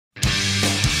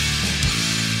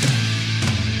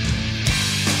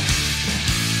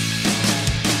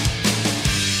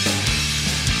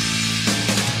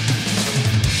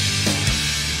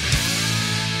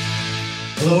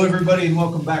Hello, everybody, and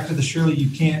welcome back to the Surely You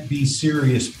Can't Be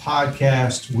Serious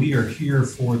podcast. We are here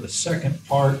for the second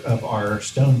part of our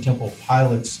Stone Temple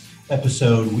Pilots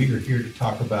episode. We are here to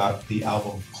talk about the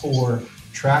album Core,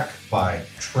 track by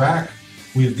track.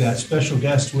 We've got special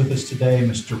guest with us today,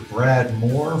 Mr. Brad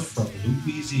Moore from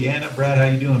Louisiana. Brad, how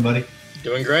you doing, buddy?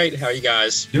 Doing great. How are you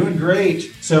guys? Doing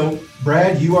great. So,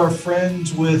 Brad, you are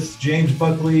friends with James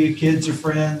Buckley. Kids are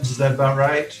friends. Is that about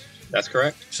right? That's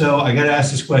correct. So I got to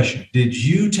ask this question. Did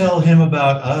you tell him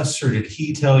about us or did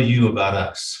he tell you about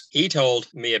us? He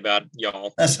told me about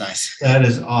y'all. That's nice. That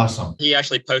is awesome. He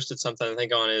actually posted something, I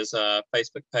think, on his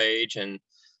Facebook page, and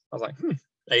I was like,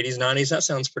 80s, 90s, that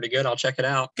sounds pretty good. I'll check it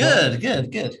out. Good.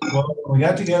 Well, we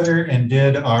got together and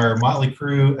did our Motley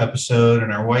Crue episode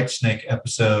and our Whitesnake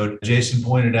episode. Jason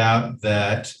pointed out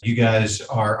that you guys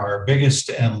are our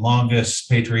biggest and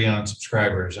longest Patreon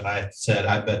subscribers. And I said,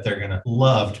 I bet they're going to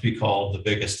love to be called the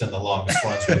biggest and the longest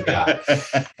ones we've got.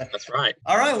 That's right.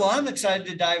 All right. Well, I'm excited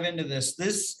to dive into this.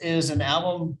 This is an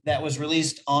album that was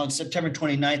released on September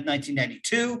 29th,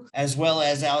 1992, as well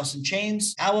as Alice in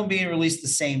Chains. Album being released the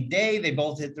same day. They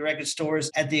both hit the record stores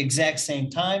at the exact same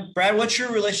time. Brad, what's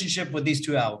your relationship with these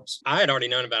two albums? I had already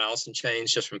known about Alice in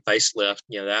Chains just from Facelift.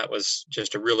 That was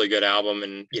just a really good album.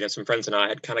 And, some friends and I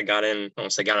had kind of got in, I don't want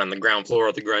to say got on the ground floor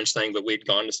of the grunge thing, but we'd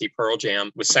gone to see Pearl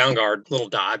Jam with Soundgarden, little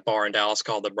dive bar in Dallas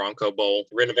called the Bronco Bowl,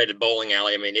 renovated bowling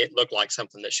alley. I mean, it looked like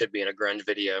something that should be in a grunge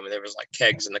video. I mean, there was like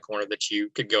kegs in the corner that you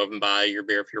could go and buy your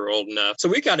beer if you were old enough. So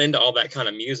we got into all that kind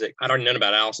of music. I'd already known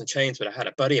about Alice in Chains, but I had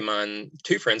a buddy of mine,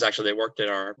 two friends actually, they worked at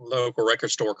our local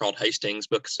record store called Hastings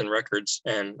Books and Records.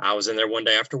 And I was in there one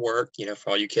day after work. For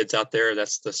all you kids out there,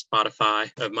 that's the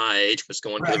Spotify of my age, was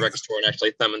going to the record store and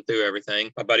actually thumbing through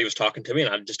everything. My buddy was talking to me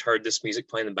and I just heard this music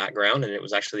playing in the background, and it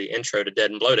was actually the intro to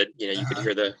Dead and Bloated. You could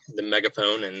hear the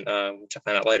megaphone, and which I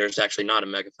found out later is actually not a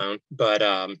megaphone. But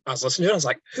I was listening to it. I was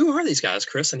like, who are these guys,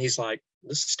 Chris? And he's like,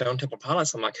 this is Stone Temple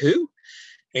Pilots. I'm like, who?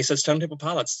 And he said, Stone Temple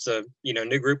Pilots. It's a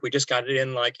new group. We just got it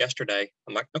in like yesterday.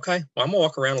 I'm like, okay, well, I'm gonna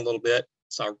walk around a little bit.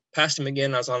 So I passed him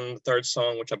again. I was on the third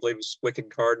song, which I believe was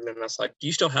Wicked Garden. And I was like, do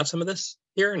you still have some of this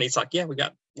here? And he's like, yeah, we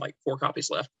got like 4 copies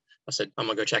left. I said, I'm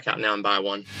going to go check out now and buy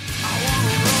one. I want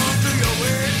to run through your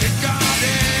wicked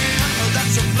garden.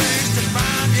 That's a place to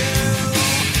find you.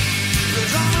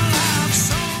 'Cause I'm alive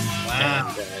so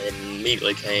Wow. And it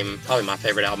immediately became probably my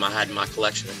favorite album I had in my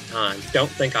collection at the time.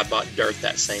 Don't think I bought Dirt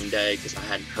that same day because I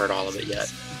hadn't heard all of it yet.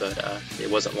 But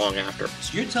it wasn't long after.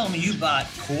 So you're telling me you bought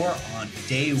Core on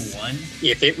day one?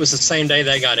 If it was the same day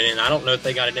they got it in, I don't know if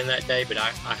they got it in that day, but I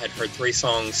had heard 3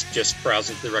 songs just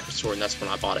browsing through the record store, and that's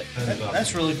when I bought it.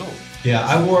 That's really cool. Yeah,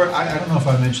 I don't know if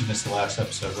I mentioned this the last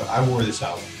episode, but I wore this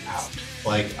album out.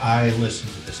 Like, I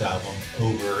listened to this album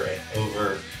over and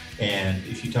over. And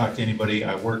if you talk to anybody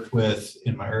I worked with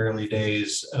in my early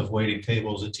days of waiting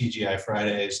tables at TGI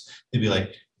Fridays, they'd be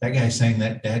like, that guy sang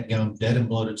that dadgum Dead and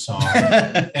Bloated song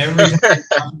every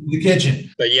time in the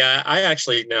kitchen. But yeah, I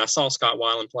saw Scott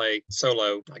Weiland play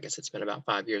solo. I guess it's been about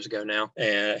 5 years ago now,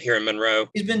 and here in Monroe.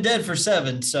 He's been dead for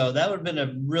 7, so that would have been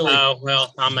a really... Oh,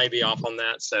 well, I may be off on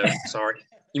that, so sorry.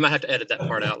 You might have to edit that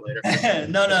part out later.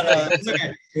 No, it's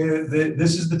okay.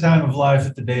 This is the time of life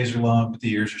that the days are long, but the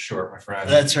years are short, my friend.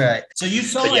 That's right. So you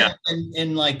saw it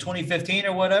in like 2015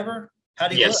 or whatever? How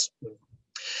do you look?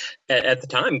 At the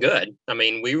time, good. I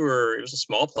mean, it was a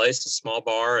small place, a small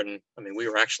bar. And I mean, we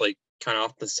were actually kind of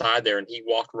off the side there, and he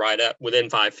walked right up within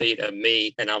 5 feet of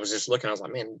me. And I was just looking, I was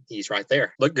like, man, he's right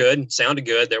there. Looked good, sounded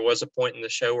good. There was a point in the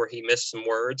show where he missed some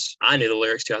words. I knew the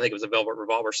lyrics too. I think it was a Velvet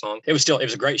Revolver song. It was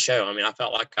a great show. I mean, I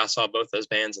felt like I saw both those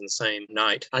bands in the same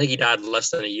night. I think he died less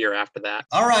than a year after that.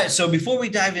 All right. So before we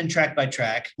dive in track by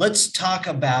track, let's talk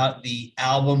about the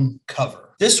album cover.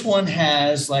 This one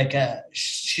has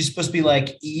she's supposed to be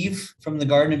like Eve from the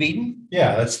Garden of Eden.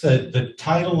 Yeah, that's the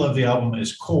title of the album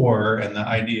is Core, and the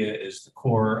idea is the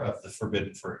core of the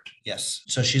forbidden fruit. Yes.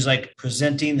 So she's like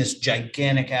presenting this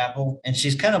gigantic apple, and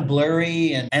she's kind of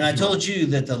blurry. And I told you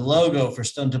that the logo for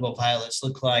Stone Temple Pilots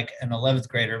looked like an 11th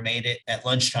grader made it at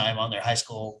lunchtime on their high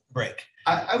school break.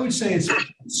 I would say it's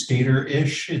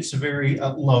skater-ish. It's a very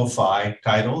lo-fi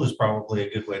title is probably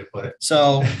a good way to put it.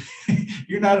 So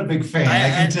you're not a big fan, I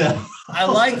can tell. I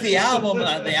like the album.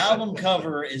 The album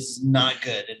cover is not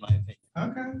good, in my opinion.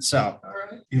 Okay. So. All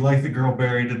right. You like the girl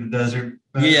buried in the desert?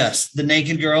 Yes. The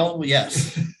naked girl.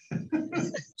 Yes.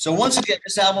 So once again,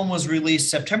 this album was released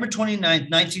September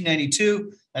 29th,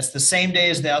 1992. That's the same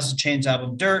day as the Alice in Chains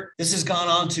album Dirt. This has gone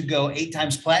on to go 8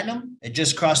 times platinum. It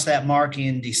just crossed that mark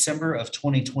in December of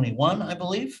 2021, I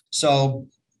believe. So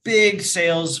big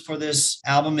sales for this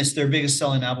album. It's their biggest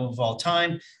selling album of all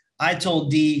time. I told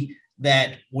Dee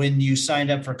that when you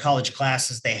signed up for college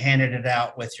classes, they handed it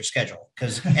out with your schedule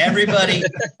because everybody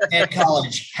at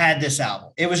college had this album.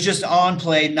 It was just on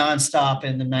play nonstop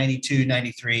in the 92,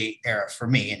 93 era for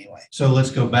me anyway. So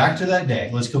let's go back to that day.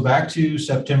 Let's go back to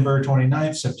September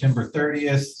 29th, September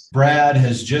 30th. Brad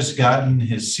has just gotten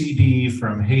his CD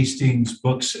from Hastings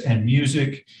Books and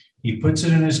Music. He puts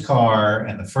it in his car,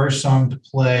 and the first song to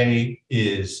play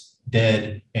is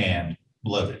Dead and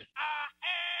Bloated.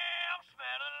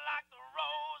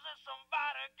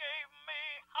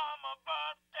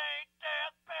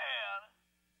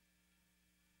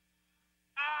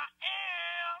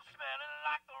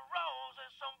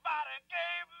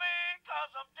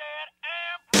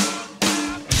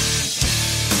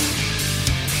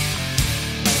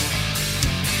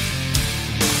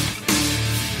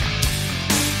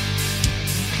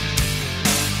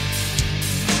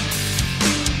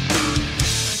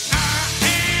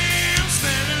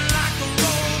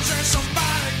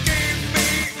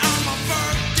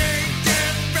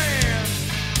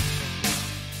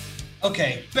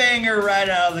 Okay, banger right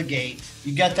out of the gate.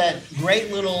 You got that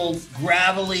great little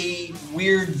gravelly,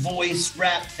 weird voice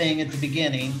rap thing at the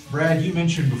beginning. Brad, you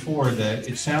mentioned before that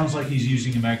it sounds like he's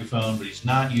using a megaphone, but he's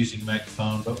not using a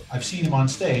megaphone. But I've seen him on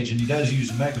stage, and he does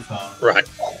use a megaphone. Right.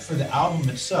 But for the album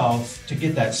itself, to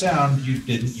get that sound, you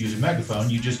didn't use a megaphone.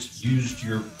 You just used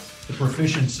the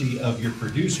proficiency of your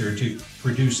producer to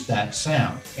produce that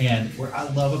sound. And what I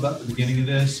love about the beginning of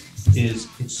this is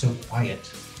it's so quiet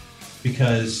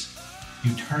because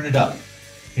you turn it up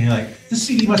and you're like, this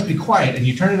CD must be quiet. And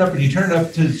you turn it up and you turn it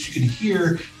up to you can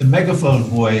hear the megaphone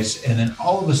voice. And then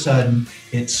all of a sudden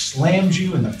it slams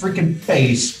you in the freaking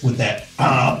face with that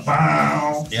bow,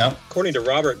 bow. Yep. According to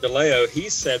Robert DeLeo, he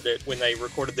said that when they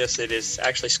recorded this, it is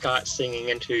actually Scott singing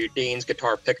into Dean's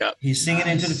guitar pickup. He's singing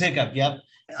into the pickup. Yep.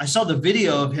 I saw the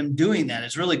video of him doing that.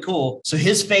 It's really cool. So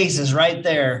his face is right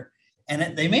there.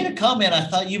 And they made a comment. I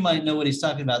thought you might know what he's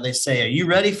talking about. They say, "Are you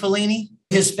ready, Fellini?"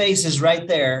 His face is right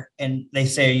there. And they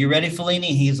say, "Are you ready, Fellini?"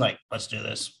 He's like, "Let's do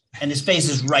this." And his face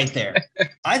is right there.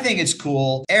 I think it's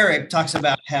cool. Eric talks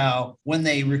about how when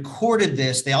they recorded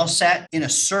this, they all sat in a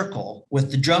circle with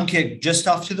the drum kick just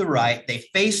off to the right. They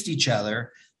faced each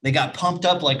other. They got pumped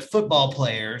up like football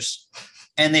players.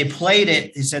 And they played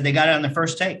it. He said they got it on the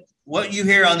first take. What you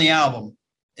hear on the album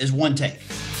is one take.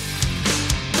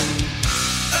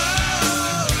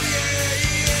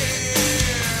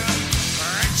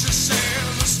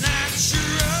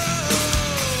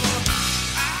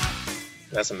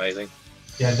 That's amazing.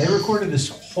 Yeah, they recorded this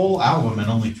whole album in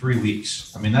only 3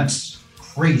 weeks. I mean, that's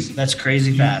crazy. That's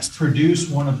crazy You fast. produce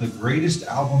one of the greatest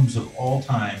albums of all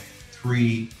time,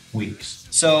 3 weeks.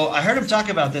 So I heard him talk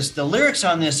about this. The lyrics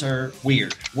on this are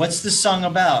weird. What's this song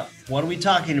about? What are we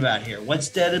talking about here? What's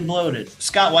dead and bloated?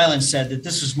 Scott Weiland said that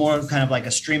this was more kind of like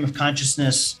a stream of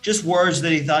consciousness, just words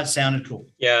that he thought sounded cool.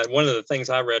 Yeah, one of the things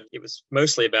I read, it was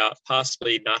mostly about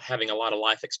possibly not having a lot of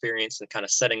life experience and kind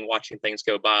of watching things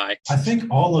go by. I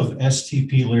think all of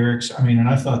STP lyrics, I mean, and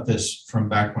I thought this from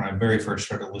back when I very first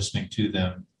started listening to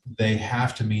them, they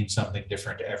have to mean something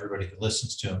different to everybody who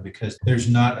listens to them because there's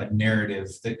not a narrative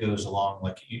that goes along.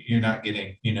 Like you're not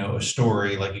getting, a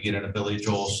story like you get in a Billy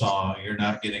Joel song. You're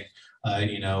not getting,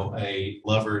 a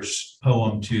lover's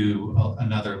poem to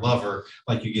another lover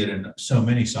like you get in so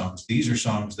many songs. These are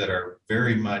songs that are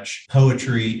very much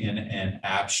poetry in an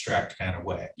abstract kind of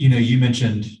way. You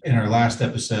mentioned in our last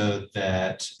episode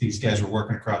that these guys were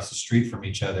working across the street from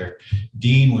each other.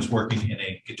 Dean was working in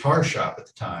a guitar shop at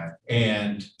the time,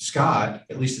 and Scott,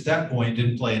 at least at that point,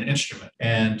 didn't play an instrument.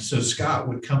 And so Scott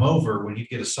would come over when he'd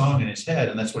get a song in his head,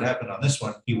 and that's what happened on this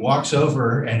one. He walks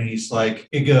over and he's like,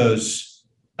 it goes,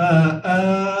 and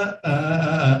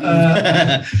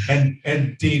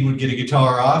Dean would get a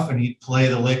guitar off and he'd play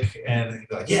the lick and he'd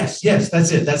go like, yes,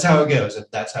 that's it. That's how it goes. And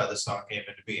that's how the song came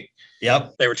into being.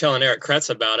 Yep. They were telling Eric Kretz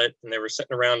about it, and they were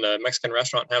sitting around a Mexican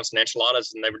restaurant having some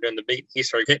enchiladas, and they were doing the beat. He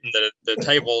started hitting the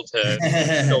table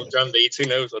to fill drum beats. Who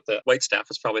knows what the waitstaff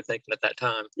was probably thinking at that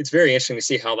time. It's very interesting to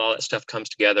see how all that stuff comes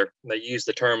together. They use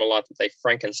the term a lot that they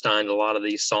Frankensteined a lot of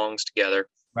these songs together.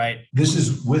 Right. This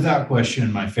is without question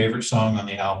my favorite song on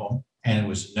the album, and it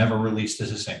was never released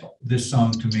as a single. This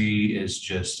song to me is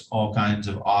just all kinds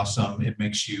of awesome. It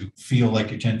makes you feel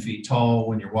like you're 10 feet tall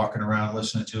when you're walking around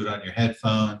listening to it on your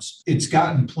headphones. It's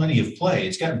gotten plenty of play.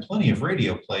 It's gotten plenty of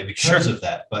radio play because of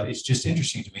that, but it's just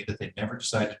interesting to me that they never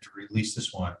decided to release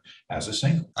this one as a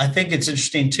single. I think it's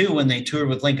interesting too when they toured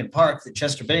with Linkin Park that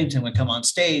Chester Bennington would come on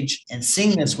stage and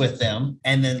sing this with them.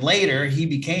 And then later he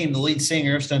became the lead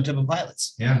singer of Stone Temple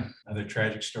Pilots. Yeah, another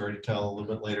tragic story to tell a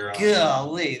little bit later on.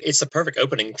 Golly. It's a perfect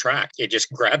opening track. It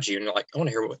just grabs you and you're like, I want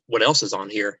to hear what else is on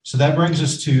here. So that brings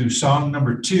us to song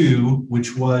number 2,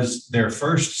 which was their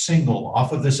first single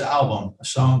off of this album, a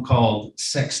song called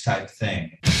Sex Type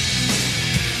Thing.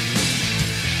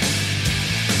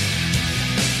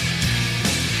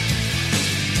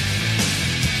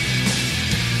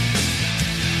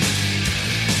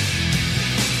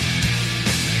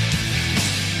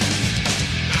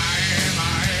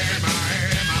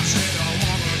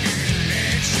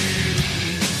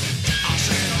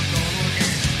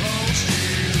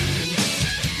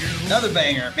 Another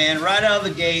banger, man, right out of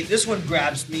the gate. This one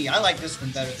grabs me. I like this one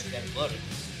better than Dead and Bloated.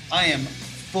 I am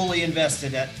fully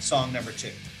invested at song number 2.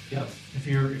 Yep. If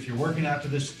you're working out to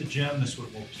this at the gym, this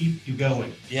one will keep you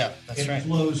going. Yeah, that's right. It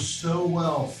flows so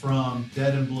well from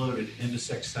Dead and Bloated into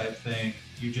Sex Type Thing.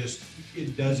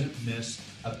 It doesn't miss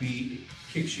a beat. It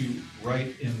kicks you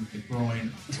right in the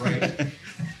groin,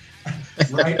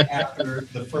 right after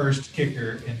the first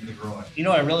kicker into the groin. You know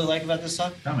what I really like about this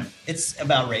song? Tell me. It's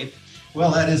about rape.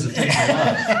 Well, that is a thing I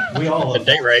love. We all love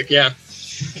Date rape, yeah.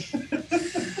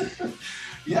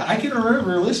 Yeah, I can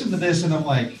remember listening to this and I'm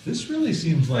like, this really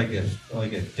seems like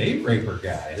a date raper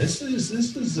guy. This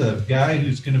is a guy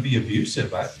who's going to be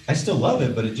abusive. I still love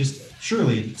it, but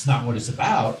surely it's not what it's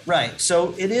about. Right.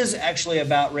 So it is actually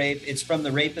about rape. It's from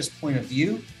the rapist point of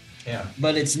view. Yeah.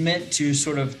 But it's meant to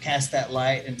sort of cast that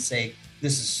light and say,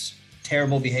 this is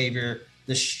terrible behavior.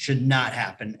 This should not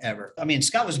happen ever. I mean,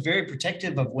 Scott was very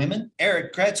protective of women.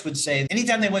 Eric Kretz would say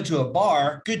anytime they went to a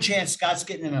bar, good chance Scott's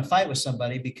getting in a fight with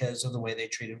somebody because of the way they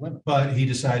treated women. But he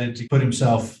decided to put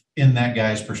himself in that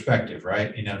guy's perspective,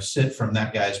 right? Sit from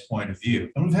that guy's point of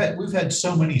view. And we've had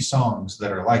so many songs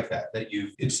that are like that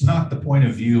it's not the point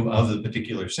of view of the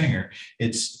particular singer.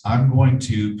 It's, I'm going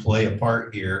to play a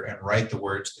part here and write the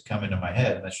words that come into my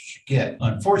head, and that's what you get.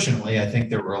 Unfortunately, I think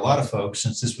there were a lot of folks,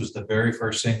 since this was the very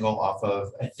first single off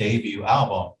of a debut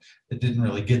album, that didn't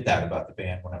really get that about the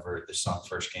band whenever this song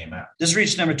first came out. This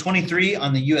reached number 23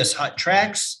 on the US Hot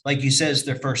Tracks. Like you said, it's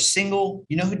their first single.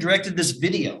 You know who directed this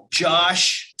video?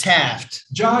 Josh Taft.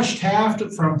 Josh Taft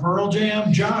from Pearl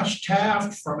Jam. Josh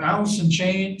Taft from Alice in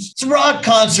Chains. It's a rock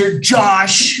concert,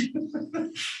 Josh.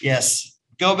 Yes.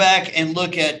 Go back and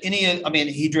look at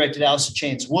he directed Alice in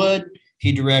Chains Wood.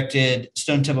 He directed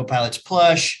Stone Temple Pilots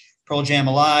Plush, Pearl Jam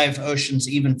Alive, Ocean's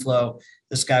Even Flow.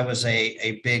 This guy was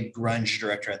a big grunge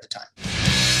director at the time.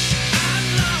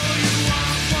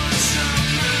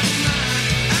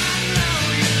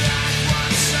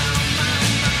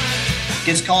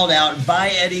 Gets called out by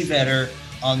Eddie Vedder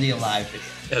on the Alive video.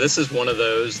 Yeah, this is one of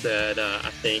those that I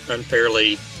think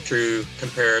unfairly drew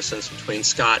comparisons between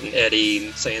Scott and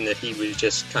Eddie, saying that he was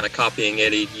just kind of copying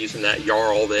Eddie, using that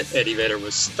yarl that Eddie Vedder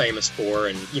was famous for.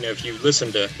 And, if you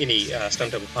listen to any Stone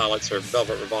Temple Pilots or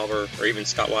Velvet Revolver or even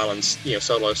Scott Weiland's,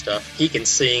 solo stuff, he can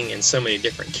sing in so many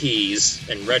different keys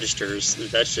and registers.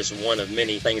 That's just one of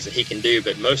many things that he can do.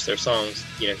 But most of their songs,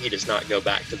 he does not go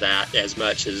back to that as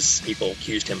much as people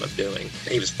accused him of doing.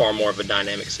 He was far more of a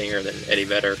dynamic singer than Eddie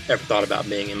Vedder ever thought about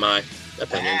being, in my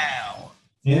opinion. Wow.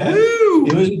 Yeah,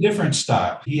 it was a different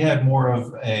style. He had more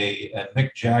of a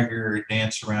Mick Jagger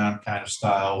dance around kind of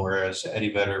style, whereas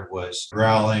Eddie Vedder was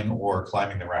growling or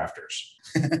climbing the rafters.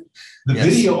 The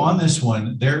video on this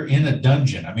one, they're in a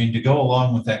dungeon. I mean, to go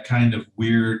along with that kind of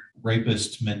weird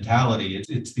rapist mentality,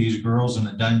 it's these girls in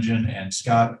a dungeon, and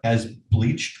Scott has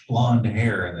bleached blonde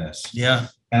hair in this. Yeah.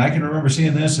 And I can remember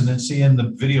seeing this and then seeing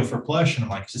the video for Plush, and I'm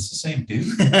like, is this the same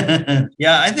dude?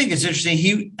 Yeah, I think it's interesting.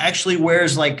 He actually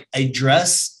wears like a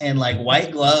dress and like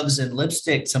white gloves and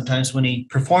lipstick sometimes when he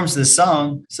performs this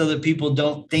song so that people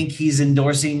don't think he's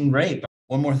endorsing rape.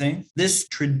 One more thing. This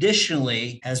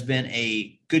traditionally has been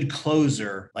a good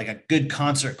closer, like a good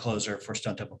concert closer for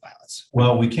Stone Temple Pilots.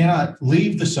 Well, we cannot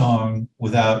leave the song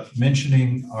without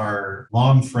mentioning our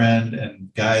long friend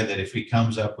and guy that if he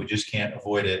comes up, we just can't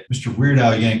avoid it. Mr. Weird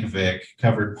Al Yankovic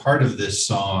covered part of this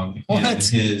song in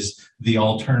his The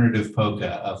Alternative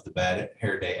Polka of the Bad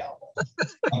Hair Day album.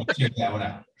 I'll check that one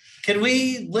out. Can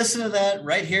we listen to that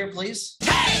right here, please?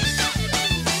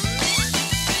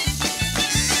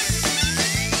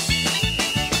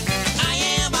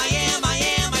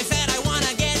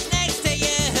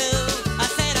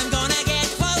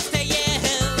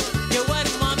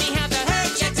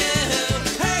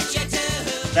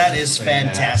 That is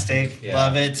fantastic. Yeah.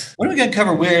 Love it. When are we going to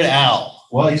cover Weird Al?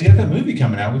 Well, he's got that movie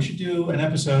coming out. We should do an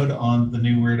episode on the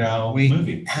new Weird Al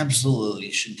movie.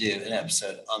 Absolutely should do an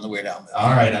episode on the Weird Al movie.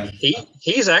 All right.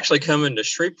 He's actually coming to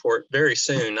Shreveport very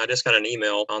soon. I just got an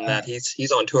email on that.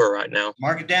 He's on tour right now.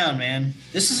 Mark it down, man.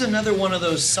 This is another one of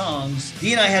those songs.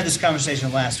 Dee and I had this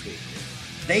conversation last week.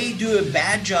 they do a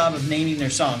bad job of naming their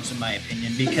songs, in my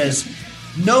opinion, because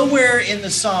nowhere in the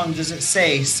song does it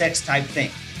say sex type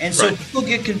thing. And so Right. people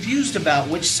get confused about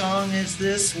which song is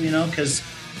this, because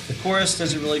the chorus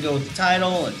doesn't really go with the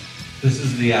title. And This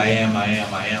is the I am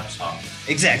song.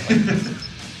 exactly.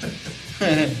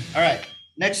 All right.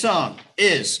 Next song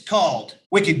is called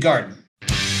Wicked Garden.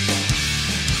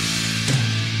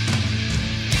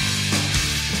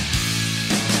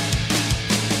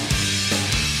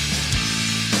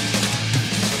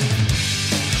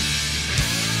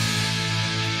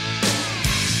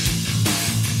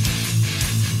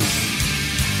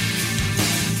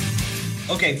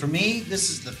 Okay, for me, this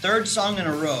is the third song in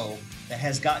a row that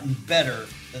has gotten better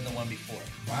than the one before.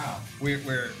 Wow.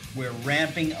 We're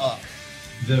ramping up.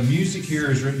 The music here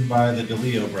is written by the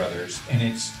DeLeo brothers, and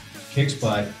it's kicks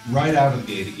butt right out of the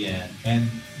gate again.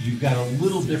 And you've got a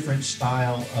little different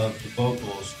style of the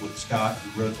vocals with Scott,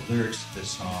 who wrote the lyrics to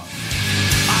this song.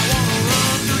 I wanna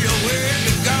run through your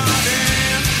wicked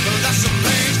garden, but that's the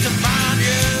place to find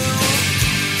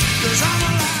you. 'Cause I'm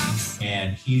alive.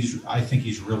 And I think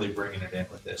he's really bringing it in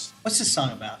with this. What's this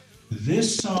song about?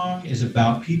 This song is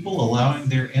about people allowing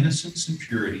their innocence and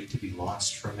purity to be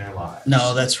lost from their lives.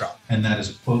 No, that's wrong. And that is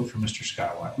a quote from Mr.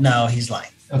 Scott Weiland. No, he's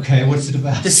lying. Okay, what's it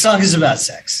about? This song is about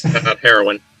sex. About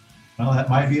heroin. Well, that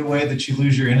might be a way that you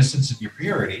lose your innocence and your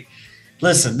purity.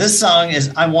 Listen, this song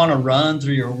is I Want to Run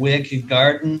Through Your Wicked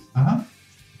Garden. Uh-huh.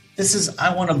 This is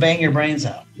I Want to Bang Your Brains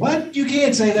Out. What? You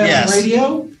can't say that Yes. on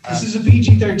radio? This is a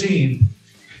PG-13.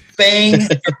 Bang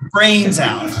your brains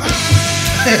out.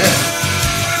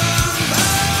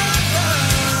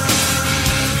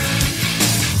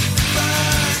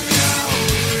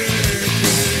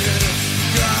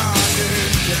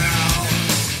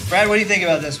 Brad, what do you think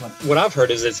about this one? What I've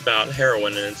heard is it's about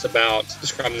heroin, and it's about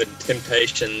describing the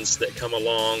temptations that come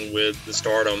along with the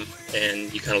stardom,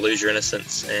 and you kind of lose your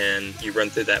innocence and you run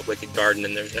through that wicked garden,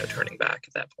 and there's no turning back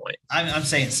at that point. I'm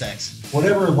saying sex.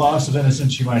 Whatever loss of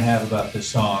innocence you might have about this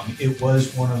song, it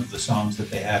was one of the songs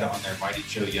that they had on their Mighty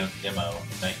Joe Young demo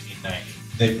in 1990.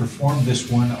 They performed this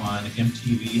one on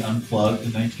MTV Unplugged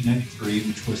in 1993,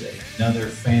 which was another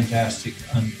fantastic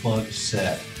Unplugged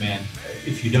set. Man,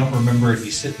 if you don't remember it, you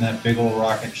sit in that big old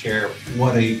rocking chair.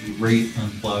 What a great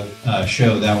Unplugged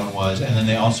show that one was. And then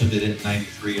they also did it in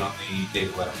 93 on the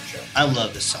David Letterman show. I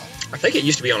love this song. I think it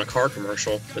used to be on a car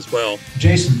commercial as well.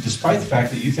 Jason, despite the fact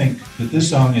that you think that this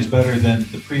song is better than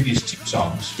the previous two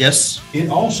songs, Yes. it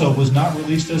also was not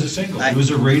released as a single. It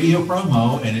was a radio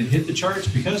promo, and it hit the charts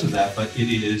because of that, but it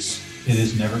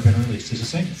has never been released as a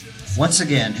single. Once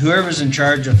again, whoever's in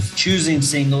charge of choosing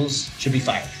singles should be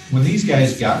fired. When these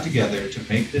guys got together to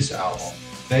make this album,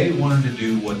 they wanted to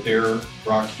do what their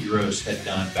rock heroes had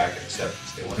done back in the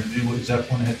 70s. They wanted to do what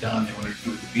Zeppelin had done. They wanted to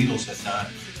do what the Beatles had done,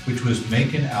 which was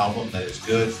make an album that is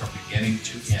good from beginning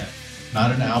to end.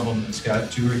 Not an album that's got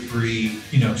 2 or 3,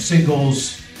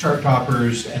 singles, chart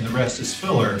toppers, and the rest is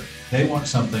filler. They want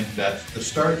something that the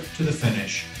start to the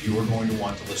finish, you are going to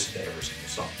want to listen to every single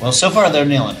song. Well, so far they're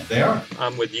nailing it. They are.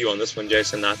 I'm with you on this one,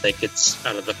 Jason. I think it's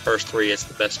out of the first 3, it's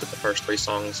the best of the first 3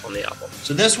 songs on the album.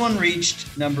 So this one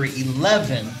reached number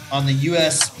 11 on the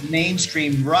U.S.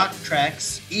 mainstream rock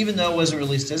tracks, even though it wasn't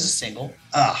released as a single.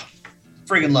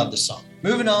 Friggin' love this song.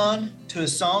 Moving on to a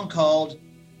song called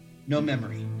No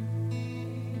Memory.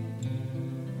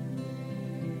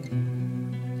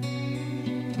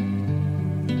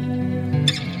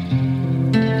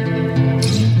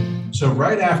 So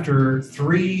right after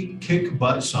 3 kick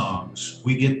butt songs,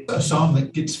 we get a song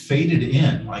that gets faded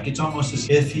in. Like it's almost as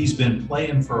if he's been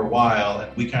playing for a while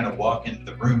and we kind of walk into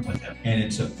the room with him. And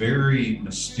it's a very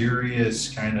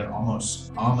mysterious, kind of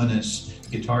almost ominous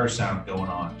guitar sound going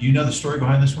on. Do you know the story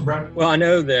behind this one, Brad? Well, I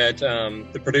know that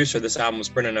the producer of this album was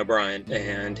Brendan O'Brien,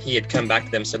 and he had come back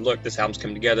to them and said, look, this album's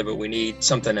come together, but we need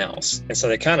something else. And so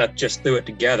they kind of just threw it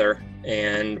together.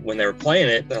 And when they were playing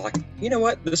it, they're like, you know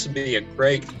what? This would be a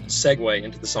great segue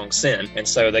into the song Sin. And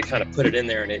so they kind of put it in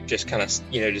there, and it just kind of,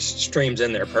 just streams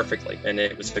in there perfectly. And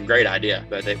it was a great idea,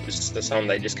 but it was the song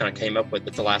they just kind of came up with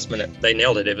at the last minute. They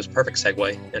nailed it. It was a perfect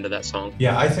segue into that song.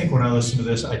 Yeah, I think when I listened to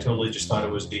this, I totally just thought it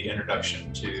was the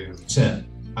introduction to Sin.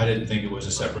 I didn't think it was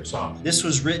a separate song. This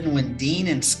was written when Dean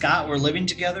and Scott were living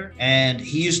together, and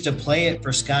he used to play it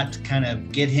for Scott to kind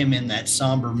of get him in that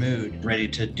somber mood, ready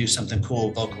to do something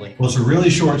cool vocally. Well, it's a really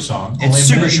short song. It's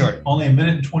super short. Only a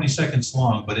minute and 20 seconds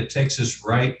long, but it takes us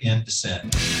right into Sin.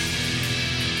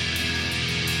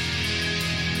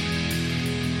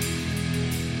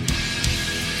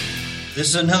 This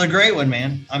is another great one,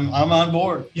 man. I'm on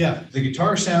board. Yeah, the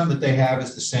guitar sound that they have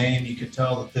is the same. You can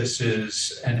tell that this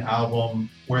is an album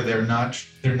where they're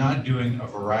not doing a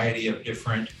variety of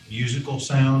different musical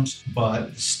sounds,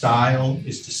 but the style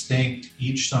is distinct.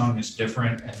 Each song is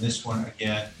different. And this one,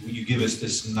 again, you give us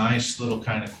this nice little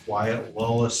kind of quiet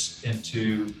lull us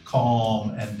into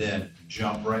calm and then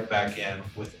jump right back in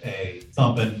with a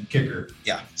thumping kicker.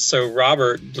 So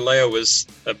Robert DeLeo was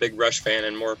a big Rush fan,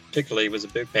 and more particularly was a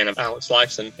big fan of Alex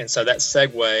Lifeson. And so that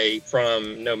segue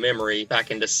from No Memory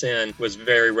back into Sin was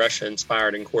very Rush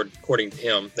inspired, and according to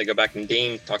him. They go back, and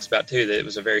Dean talks about too that it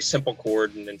was a very simple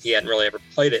chord, and he hadn't really ever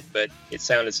played it, but it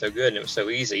sounded so good and it was so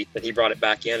easy that he brought it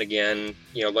back in again,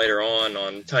 later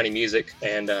on Tiny Music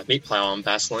and Meat Plow on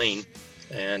Vaseline.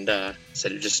 And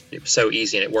said it was so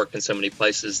easy and it worked in so many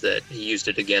places that he used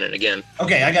it again and again.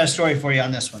 Okay, I got a story for you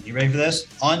on this one. You ready for this?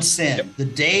 On Sin, Yep. the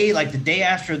day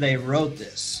after they wrote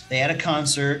this, they had a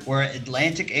concert where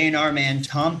Atlantic A&R man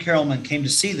Tom Carrollman came to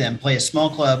see them play a small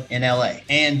club in LA.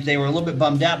 And they were a little bit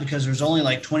bummed out because there's only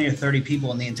like 20 or 30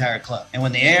 people in the entire club. And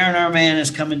when the A&R man is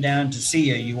coming down to see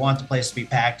you, you want the place to be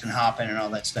packed and hopping and all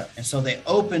that stuff. And so they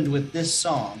opened with this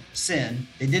song, Sin.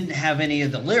 They didn't have any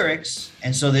of the lyrics.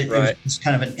 And so it was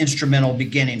kind of an instrumental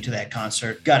beginning to that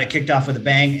concert. Got it kicked off with a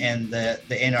bang, and the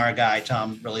A&R guy,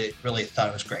 Tom, really, really thought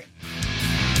it was great.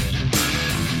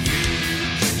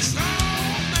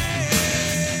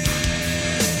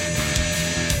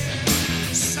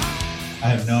 I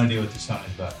have no idea what the song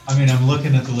is about. I mean, I'm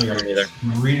looking at the lyrics, either.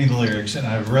 I'm reading the lyrics, and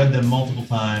I've read them multiple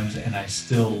times, and I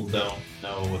still don't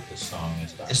know what the song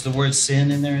is about. Is the word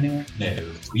sin in there anywhere?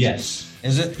 No. Yes.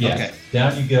 Is it? Yeah. Okay.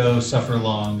 Down you go, suffer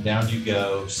long. Down you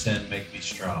go, sin make me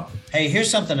strong. Hey, here's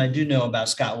something I do know about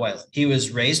Scott Weiland. He was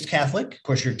raised Catholic. Of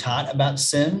course, you're taught about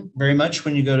sin very much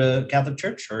when you go to Catholic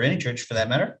church, or any church for that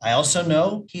matter. I also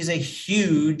know he's a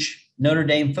huge Notre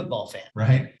Dame football fan,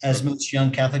 Right? as most young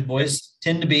Catholic boys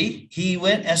tend to be. He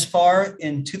went as far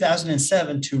in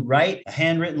 2007 to write a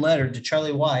handwritten letter to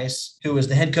Charlie Weiss, who was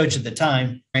the head coach at the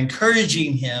time,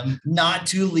 encouraging him not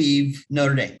to leave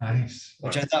Notre Dame, Nice.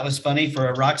 which I thought was funny for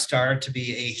a rock star to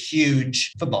be a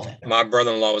huge football fan. My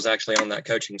brother-in-law was actually on that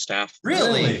coaching staff.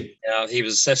 Really? Yeah, he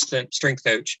was assistant strength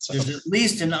coach. So, There's at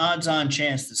least an odds-on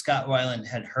chance that Scott Weiland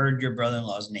had heard your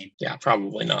brother-in-law's name. yeah,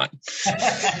 probably not.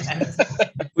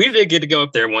 We did get to go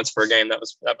up there once for a game. That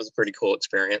was a pretty cool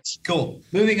experience. Cool.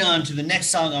 Moving on to the next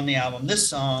song on the album. This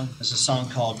song is a song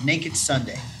called Naked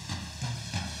Sunday.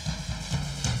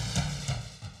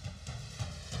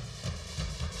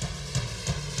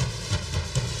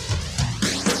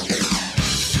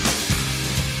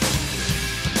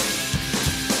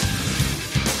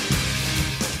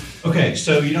 Okay,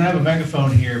 so you don't have a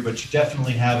megaphone here, but you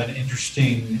definitely have an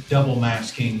interesting double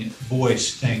masking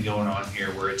voice thing going on here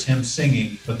where it's him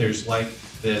singing, but there's like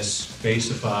this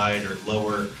bassified or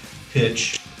lower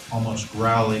pitch, almost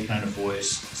growly kind of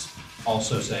voice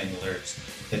also saying the lyrics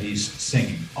that he's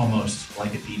singing, almost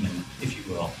like a demon, if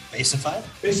you will. Bassified?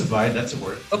 Bassified, that's a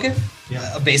word. Okay.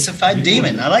 Yeah. A bassified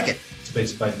demon. I like it. It's a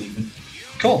bassified demon.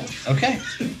 Cool. Okay.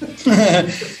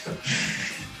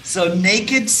 So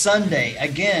Naked Sunday,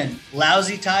 again,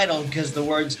 lousy title because the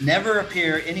words never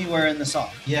appear anywhere in the song.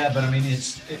 Yeah, but I mean,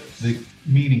 the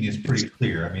meaning is pretty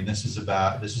clear. I mean, this is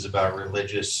about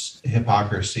religious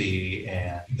hypocrisy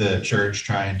and the church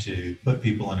trying to put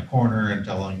people in a corner and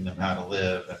telling them how to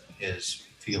live, and his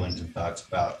feelings and thoughts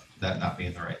about that not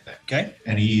being the right thing. Okay.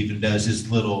 And he even does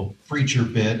his little preacher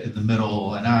bit in the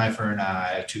middle: an eye for an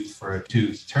eye, a tooth for a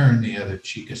tooth, turn the other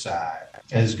cheek aside.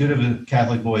 As good of a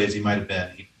Catholic boy as he might have been,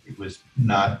 he was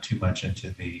not too much into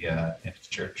the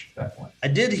church at that point. I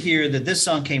did hear that this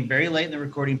song came very late in the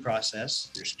recording process.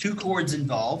 There's 2 chords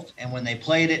involved, and when they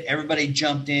played it, everybody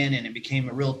jumped in and it became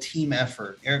a real team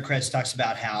effort. Eric Kretz talks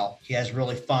about how he has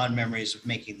really fond memories of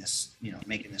making this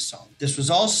song. This was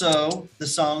also the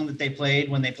song that they played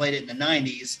when they played it in the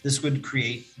 90s. This would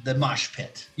create the mosh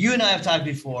pit. You and I have talked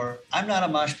before. I'm not a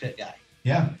mosh pit guy.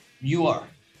 Yeah. You are.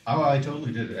 Oh, I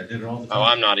totally did it. I did it all the time. Oh,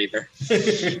 I'm not either.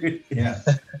 Yeah.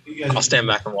 You guys I'll stand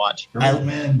back and watch. grown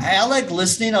men. I like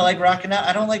listening. I like rocking out.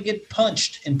 I don't like get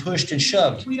punched and pushed and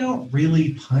shoved. We don't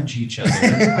really punch each other.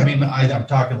 I mean, I'm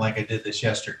talking like I did this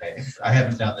yesterday. I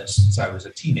haven't done this since I was a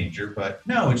teenager, but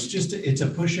no, it's a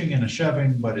pushing and a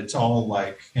shoving, but it's all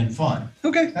like in fun.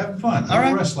 Okay. Having fun. All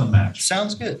right. A wrestling match.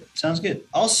 Sounds good. Sounds good.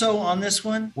 Also on this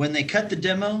one, when they cut the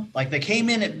demo, like they came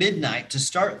in at midnight to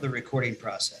start the recording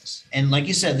process. And like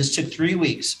you said, this took 3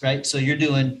 weeks, right? So you're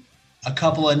doing a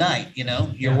couple a night, you're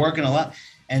Yeah. working a lot.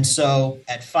 And so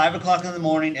at 5 o'clock in the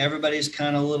morning, everybody's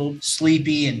kind of a little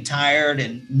sleepy and tired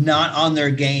and not on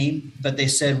their game. But they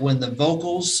said when the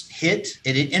vocals hit,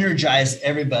 it energized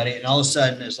everybody. And all of a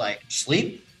sudden it's like,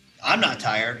 sleep? I'm not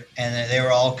tired. And they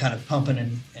were all kind of pumping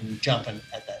and jumping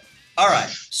at that. All right.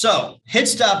 So hit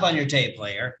stop on your tape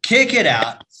player, kick it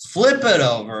out, flip it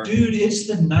over. Dude, it's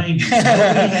the 90s. Nobody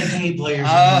had tape players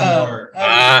anymore.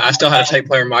 I still had a tape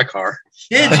player in my car.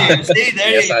 Did you? See, there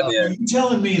Yes, you I go. did. Are you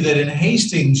telling me that in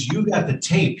Hastings you got the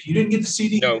tape? You didn't get the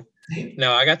CD? No. Tape?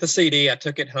 No, I got the CD. I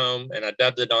took it home and I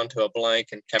dubbed it onto a blank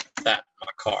and kept that in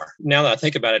my car. Now that I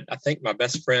think about it, I think my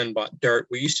best friend bought Dirt.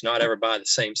 We used to not ever buy the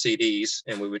same CDs,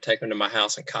 and we would take them to my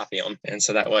house and copy them. And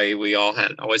so that way we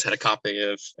always had a copy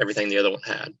of everything the other one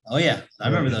had. Oh, yeah. I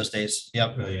remember those days.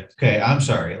 Yep. Brilliant. Okay, I'm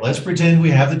sorry. Let's pretend we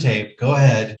have the tape. Go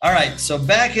ahead. All right. So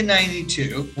back in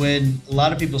 92, when a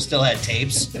lot of people still had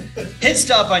tapes, hit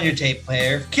stop on your tape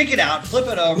player, kick it out, flip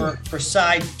it over for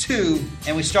side 2,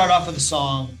 and we start off with the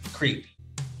song Creep.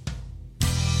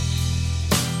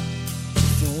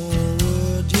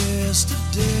 Forward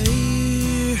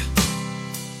yesterday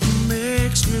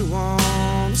makes me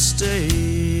want to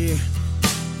stay.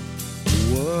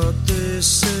 What they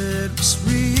said was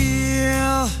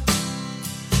real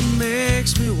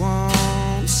makes me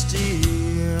want to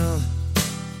steal.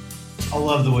 I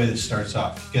love the way this starts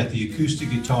off. You got the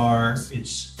acoustic guitar.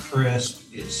 It's crisp.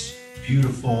 It's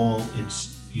beautiful.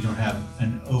 You don't have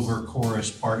an over chorus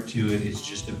part to it.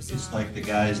 It's like the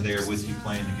guy's there with you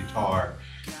playing the guitar,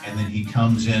 and then he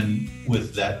comes in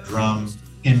with that drum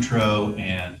intro,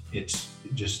 and it's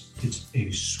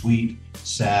a sweet,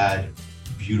 sad,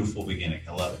 beautiful beginning.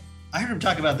 I love it. I heard them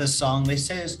talk about this song. They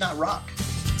say it's not rock.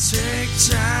 Take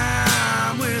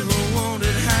time with a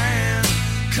wounded hand,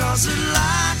 'cause it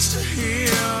likes to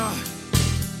heal.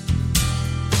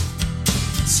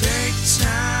 Take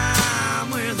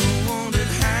time with a wounded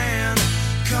hand,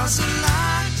 'cause it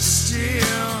likes to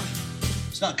steal.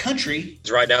 It's not country. It's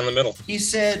right down the middle. He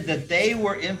said that they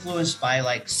were influenced by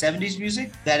like 70s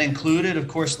music that included, of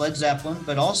course, Led Zeppelin,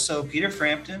 but also Peter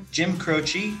Frampton, Jim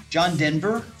Croce, John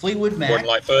Denver, Fleetwood Mac. Gordon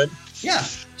Lightfoot. Yeah.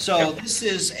 So this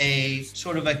is a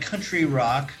sort of a country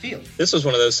rock feel. This was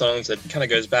one of those songs that kind of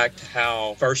goes back to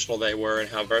how versatile they were and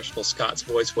how versatile Scott's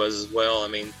voice was as well. I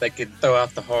mean, they could throw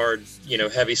out the hard,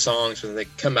 heavy songs, and they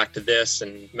could come back to this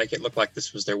and make it look like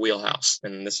this was their wheelhouse.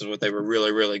 And this is what they were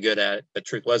really, really good at. The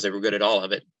truth was they were good at all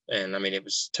of it. And I mean, it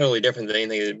was totally different than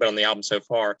anything they'd been on the album so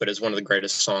far, but it's one of the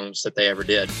greatest songs that they ever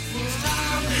did.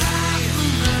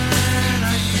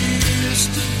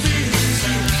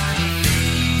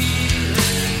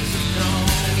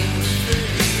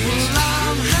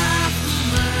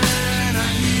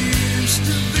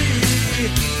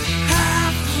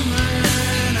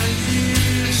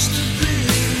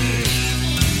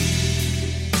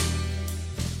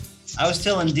 I was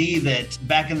telling Dee that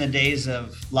back in the days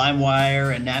of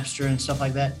LimeWire and Napster and stuff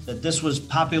like that this was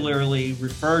popularly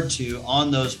referred to on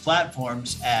those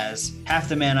platforms as Half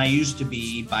the Man I Used to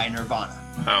Be by Nirvana.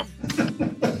 Wow.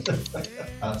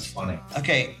 That's funny.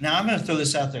 Okay, now I'm going to throw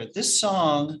this out there. This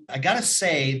song, I got to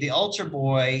say, the altar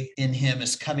boy in him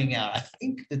is coming out. I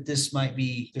think that this might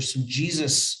be, there's some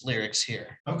Jesus lyrics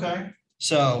here. Okay.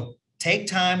 So take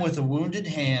time with a wounded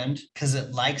hand because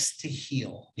it likes to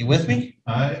heal. You with me?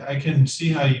 I can see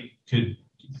how you could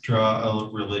draw a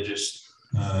religious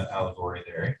allegory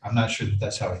there. I'm not sure that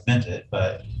that's how he meant it,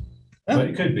 but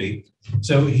it could be.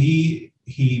 So he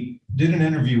did an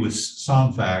interview with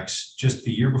Songfacts just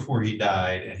the year before he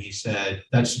died, and he said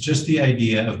that's just the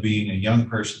idea of being a young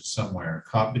person somewhere,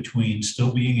 caught between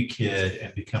still being a kid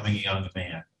and becoming a young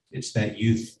man. It's that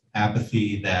youth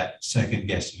apathy, that second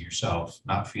guessing yourself,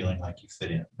 not feeling like you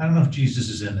fit in. I don't know if Jesus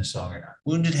is in this song or not.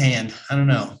 Wounded hand. I don't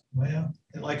know. Well,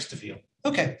 it likes to feel.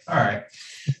 Okay. All right.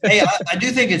 Hey, I do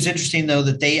think it's interesting, though,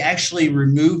 that they actually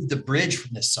removed the bridge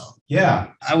from this song.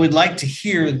 Yeah. I would like to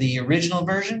hear the original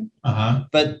version,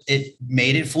 but it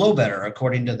made it flow better,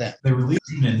 according to them. They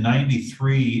released it in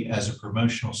 '93 as a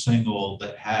promotional single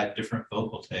that had different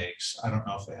vocal takes. I don't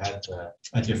know if it had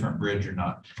a different bridge or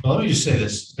not. But let me just say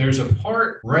this. There's a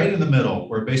part right in the middle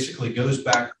where it basically goes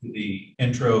back to the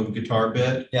intro guitar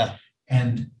bit. Yeah.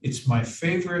 And it's my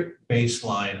favorite bass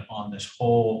line on this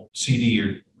whole CD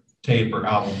or tape or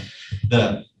album.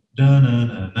 The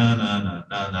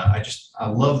da-na-na-na-na-na-na. I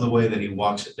love the way that he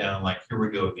walks it down like, here we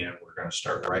go again. We're going to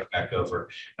start right back over.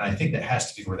 And I think that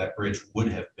has to be where that bridge would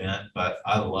have been. But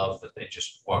I love that they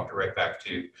just walked right back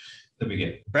to the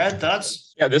beginning. Brad, thoughts?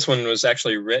 Yeah, this one was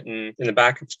actually written in the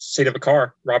back seat of a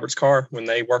car, Robert's car, when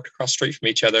they worked across the street from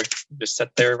each other. Just sat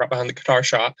there right behind the guitar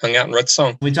shop, hung out and wrote the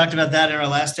song. We talked about that in our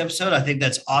last episode. I think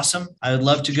that's awesome. I would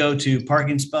love to go to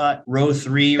parking spot, row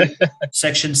 3,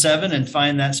 section 7, and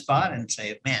find that spot and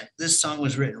say, man, this song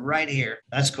was written right here.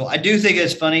 That's cool. I do think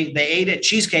it's funny. They ate at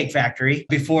Cheesecake Factory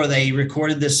before they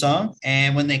recorded this song.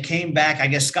 And when they came back, I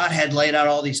guess Scott had laid out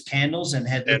all these candles and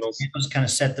had the candles kind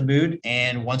of set the mood.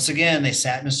 And once again, again. They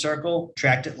sat in a circle,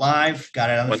 tracked it live, got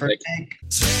it on the One first take. take.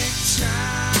 Take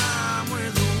time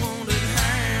with a wounded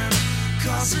hand,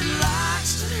 'cause it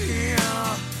likes to hear.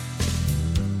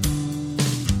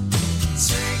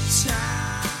 Take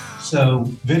time.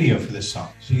 So, video for this song.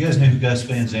 So, you guys know who Gus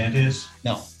Van Sant is?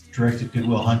 No. Directed Good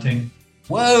Will Hunting,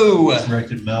 Whoa.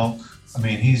 directed Milk. I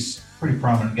mean, he's a pretty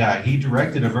prominent guy. He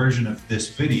directed a version of this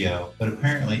video, but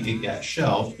apparently it got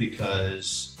shelved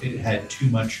because it had too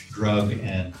much drug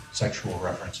and sexual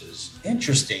references.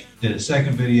 Interesting. Did a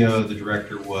second video. The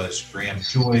director was Graham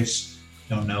Joyce.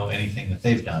 Don't know anything that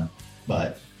they've done,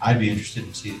 but I'd be interested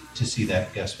to see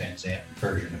that Gus Van Sant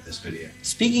version of this video.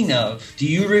 Speaking of, do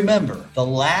you remember the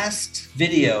last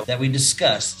video that we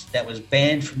discussed that was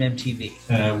banned from MTV?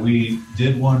 We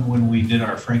did one when we did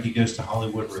our Frankie Goes to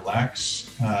Hollywood Relax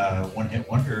One Hit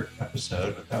Wonder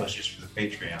episode, but that was just for the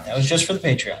Patreon. That was just for the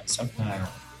Patreon. So I don't know.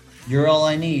 You're All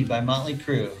I Need by Motley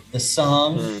Crue, the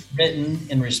song written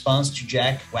in response to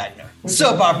Jack Wagner.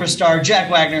 Soap opera star Jack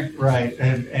Wagner. Right,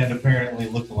 and apparently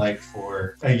looked alike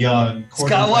for a young Scott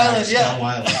quarterback, Weiland, yeah. Scott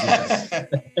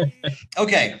Weiland, yes.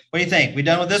 Okay, what do you think? We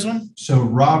done with this one? So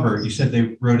Robert, you said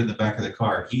they wrote in the back of the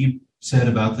car. He said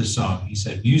about this song, he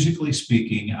said, musically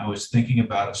speaking, I was thinking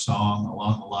about a song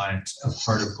along the lines of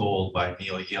Heart of Gold by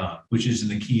Neil Young, which is in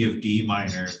the key of D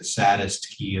minor, the saddest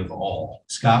key of all.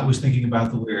 Scott was thinking about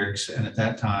the lyrics, and at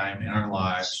that time in our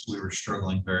lives, we were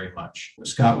struggling very much. What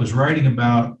Scott was writing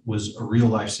about was a real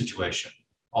life situation.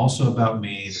 Also about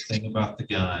me, the thing about the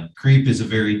gun. Creep is a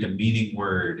very demeaning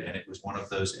word, and it was one of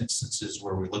those instances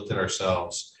where we looked at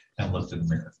ourselves and looked in the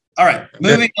mirror. All right,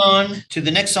 moving on to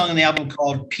the next song on the album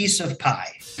called Piece of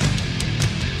Pie.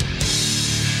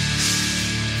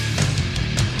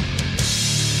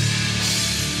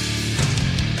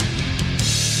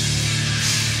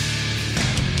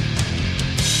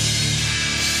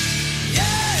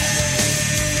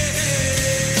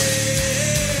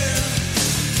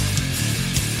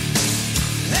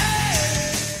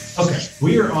 Okay,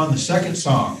 we are on the second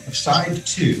song of side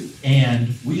 2,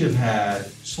 and we have had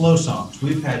slow songs,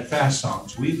 we've had fast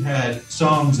songs, we've had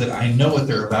songs that I know what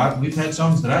they're about, we've had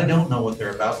songs that I don't know what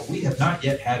they're about, but we have not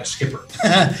yet had a skipper.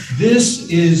 This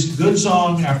is good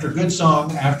song after good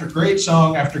song after great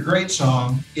song after great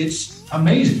song. It's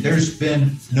amazing. There's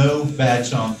been no bad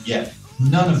song yet.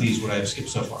 None of these would I have skipped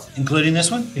so far, Including this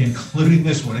one? including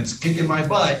this one. It's kicking my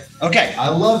butt. Okay. I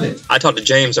love it. I talked to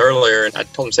James earlier, and I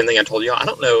told him the same thing I told you. I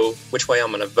don't know which way I'm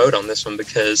going to vote on this one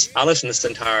because I listened to this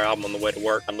entire album on the way to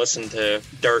work. I listened to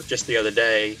Dirt just the other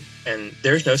day, and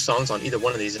there's no songs on either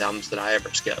one of these albums that I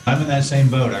ever skip. I'm in that same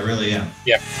boat. I really am.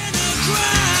 Yeah.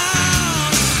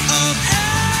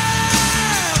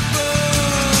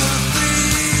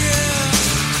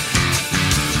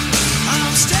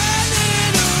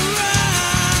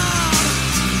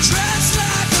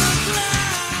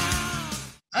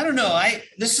 I don't know.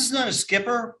 This is not a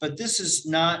skipper, but it's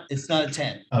not a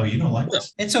 10. Oh, you don't like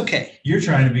this? It's okay. You're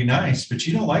trying to be nice, but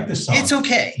you don't like this song. It's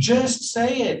okay. Just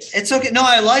say it. It's okay. No,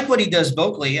 I like what he does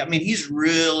vocally. I mean, he's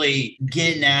really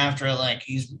getting after it. Like,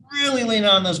 he's really leaning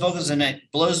on those vocals, and it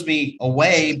blows me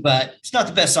away, but it's not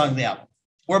the best song of the album.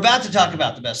 We're about to talk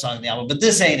about the best song of the album, but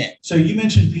this ain't it. So you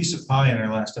mentioned Piece of Pie in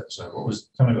our last episode.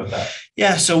 Tell me about that.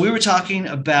 Yeah, so we were talking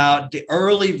about the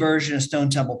early version of Stone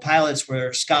Temple Pilots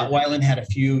where Scott Weiland had a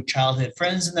few childhood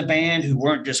friends in the band who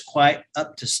weren't just quite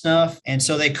up to snuff. And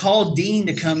so they called Dean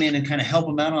to come in and kind of help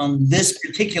him out on this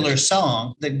particular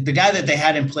song. The guy that they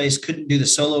had in place couldn't do the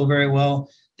solo very well.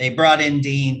 They brought in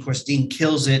Dean. Of course, Dean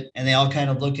kills it, and they all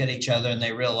kind of look at each other and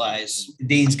they realize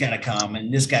Dean's got to come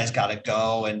and this guy's got to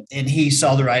go. And he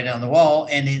saw the writing on the wall,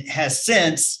 and it has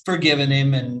since forgiven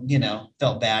him and,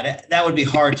 felt bad. That would be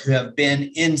hard to have been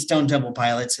in Stone Temple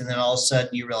Pilots, and then all of a sudden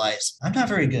you realize, I'm not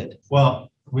very good.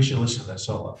 Well, we should listen to that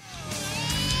solo.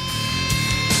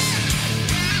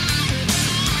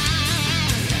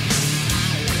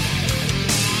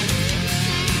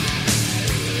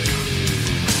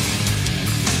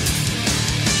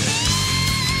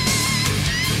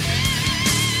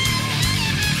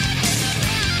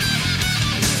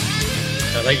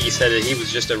 I think he said that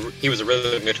he was a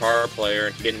rhythm guitar player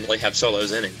and he didn't really have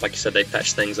solos in it. Like you said, they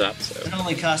patched things up. So It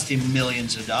only cost him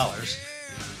millions of dollars.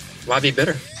 why be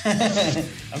bitter?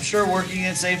 I'm sure working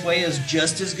at Safeway is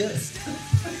just as good.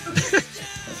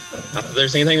 Not that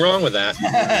there's anything wrong with that.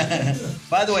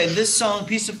 By the way, this song,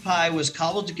 Piece of Pie, was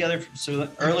cobbled together from some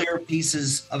earlier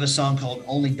pieces of a song called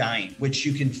Only Dying, which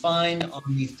you can find on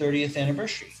the 30th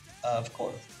anniversary Of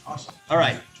course. Awesome. All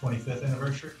right. 25th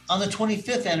anniversary? On the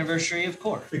 25th anniversary of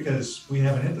Core. Because we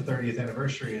haven't hit the 30th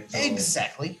anniversary until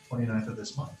Exactly. 29th of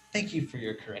this month. Thank you for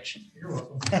your correction. You're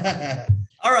welcome.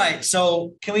 All right.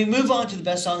 So can we move on to the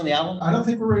best song of the album? I don't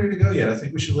think we're ready to go yet. I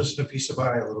think we should listen to Piece of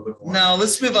Pie a little bit more. No,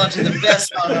 let's move on to the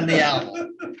best song on the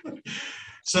album.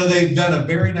 So they've done a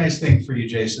very nice thing for you,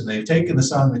 Jason. They've taken the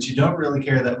song that you don't really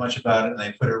care that much about and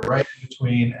they put it right in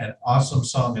between an awesome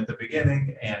song at the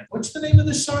beginning. And what's the name of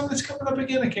this song that's coming up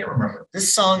again? I can't remember.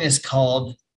 This song is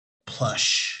called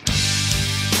Plush.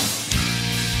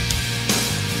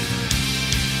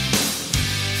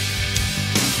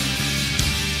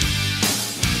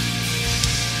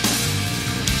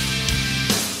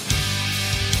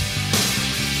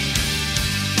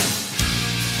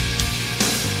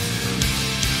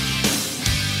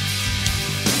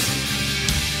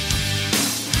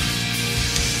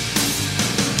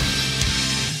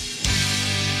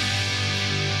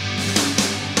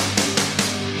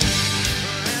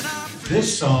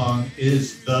 This song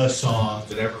is the song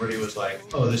that everybody was like,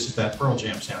 oh, this is that Pearl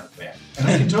Jam sounding band. And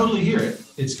I can totally hear it.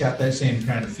 It's got that same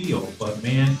kind of feel, but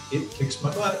man, it kicks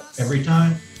my butt every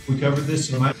time. We covered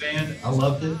this in my band. I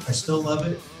loved it. I still love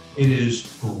it. It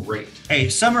is great. Hey,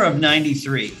 summer of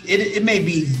 93. It may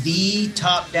be the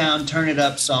top down, turn it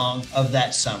up song of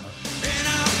that summer. And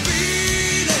I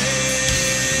feel it.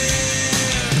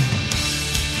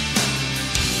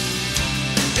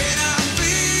 And I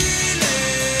feel it.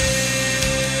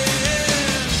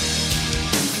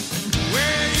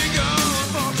 Where you going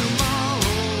for tomorrow?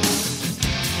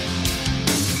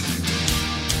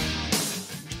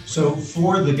 So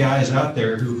for the guys out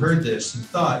there who heard this and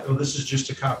thought, oh, this is just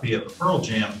a copy of a Pearl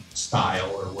Jam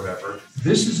style or whatever,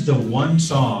 this is the one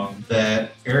song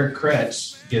that Eric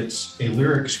Kretz gets a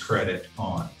lyrics credit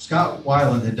on. Scott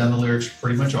Weiland had done the lyrics for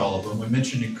pretty much all of them. We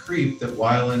mentioned in Creep that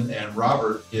Weiland and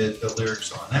Robert did the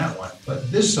lyrics on that one. But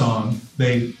this song,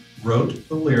 they wrote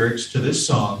the lyrics to this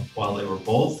song while they were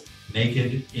both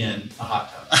naked in a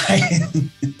hot tub.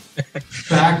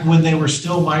 Back when they were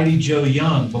still Mighty Joe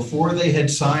Young, before they had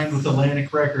signed with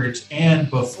Atlantic Records, and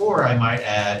before, I might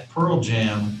add, Pearl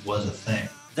Jam was a thing.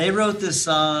 They wrote this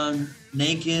song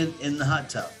naked in the hot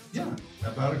tub. Yeah,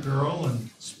 about a girl and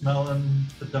smelling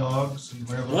the dogs and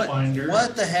where they'll find her.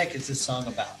 What the heck is this song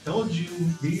about? Told you,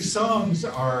 these songs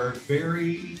are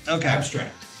very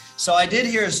abstract. So I did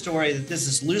hear a story that this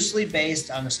is loosely based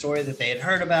on a story that they had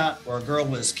heard about where a girl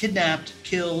was kidnapped,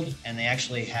 killed, and they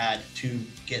actually had to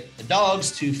get the dogs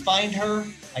to find her.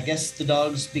 I guess the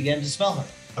dogs began to smell her.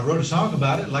 I wrote a song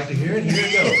about it. I'd like to hear it. Here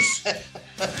it goes.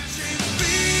 She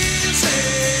feels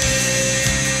it.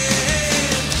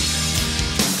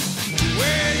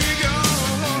 Where you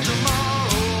going for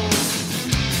tomorrow?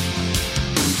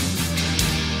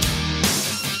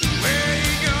 Where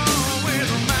you going with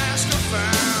a mask I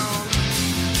found?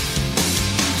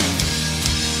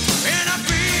 And I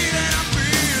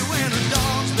feel when the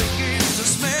dogs begin to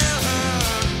smell her.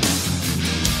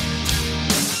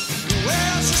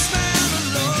 Well, she smelled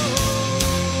alone.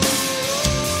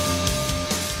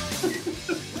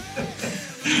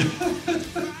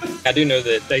 I do know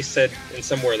that they said in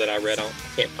somewhere that I read, I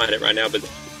can't find it right now, but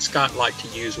Scott liked to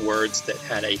use words that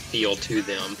had a feel to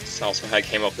them. It's also how he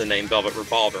came up with the name Velvet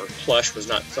Revolver. Plush was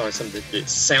not only something that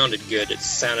sounded good, it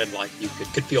sounded like you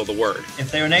could feel the word.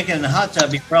 If they were naked in the hot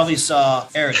tub, you probably saw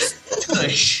Eric's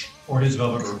tush. Or his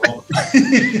Velvet Revolver.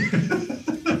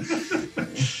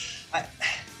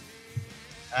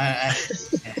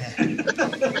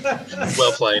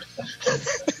 Well played.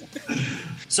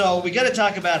 So we got to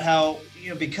talk about how,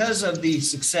 because of the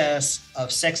success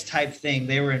of Sex Type Thing,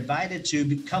 they were invited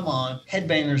to come on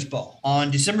Headbangers Ball. On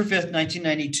December 5th,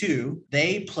 1992,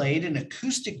 they played an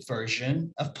acoustic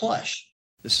version of Plush.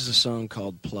 This is a song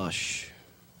called Plush.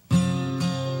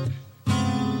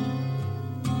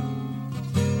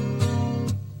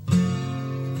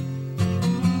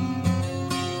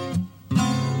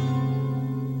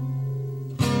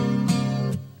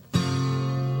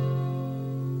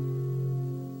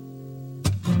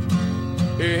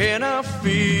 And I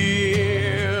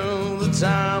feel the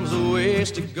time's a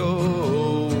ways to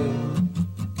go.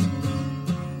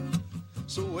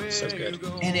 So where So good. you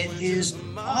go? And it is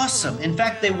awesome. In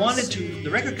fact, the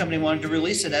record company wanted to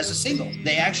release it as a single.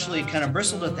 They actually kind of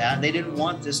bristled at that. They didn't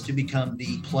want this to become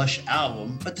the Plush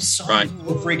album, but the song Right.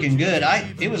 was so freaking good.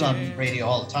 It was on radio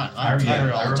all the time. I heard it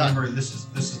all I the time. remember this is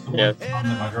the Yeah. one song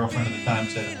that my girlfriend at the time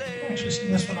said, I actually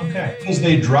sing this one okay. Because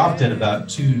they dropped it about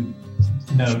two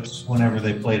notes whenever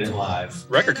they played it live.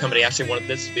 Record company actually wanted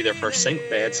this to be their first single.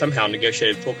 They had somehow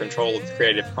negotiated full control of the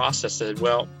creative process. Said,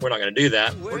 well, we're not going to do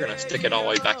that. We're going to stick it all the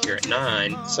way back here at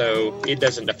 9. So it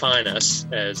doesn't define us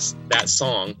as that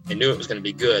song. They knew it was going to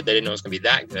be good. They didn't know it was going to be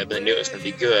that good, but they knew it was going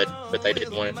to be good. But they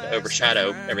didn't want it to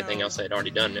overshadow everything else they had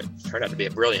already done. It turned out to be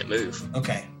a brilliant move.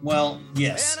 Okay. Well,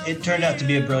 yes, it turned out to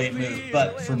be a brilliant move.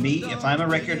 But for me, if I'm a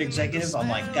record executive, I'm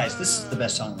like, guys, this is the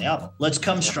best song on the album. Let's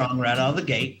come strong right out of the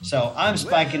gate. So I'm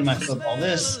spiking my football.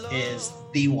 This is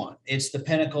the one. It's the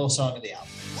pinnacle song of the album.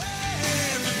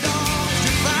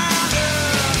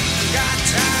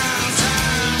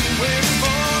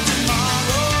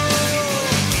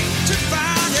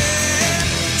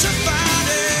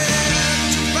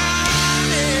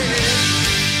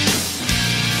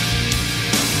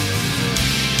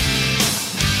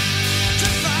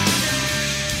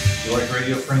 You like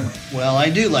Radio Friendly? Well, I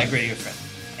do like Radio Friendly.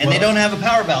 And they don't have a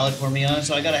power ballad for me on it,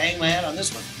 so I got to hang my hat on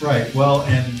this one. Right. Well,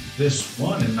 and this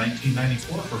won in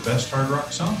 1994 for Best Hard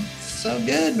Rock Song. So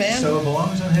good, man. So it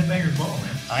belongs on Headbangers Ball,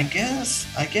 man. I guess.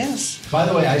 By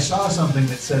the way, I saw something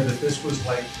that said that this was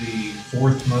like the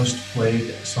 4th most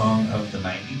played song of the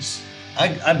 90s.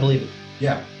 I believe it.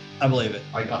 Yeah. I believe it.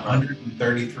 Like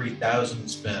 133,000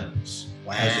 spins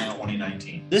as of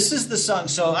 2019. This is the song.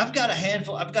 So I've got a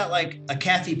handful. I've got like a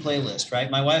Kathy playlist, right?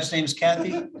 My wife's name's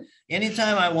Kathy.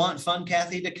 Anytime I want Fun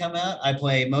Kathy to come out, I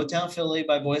play Motown Philly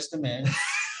by Boyz II Men.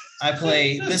 I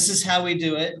play This Is How We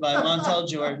Do It by Montel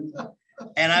Jordan.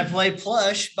 And I play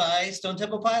Plush by Stone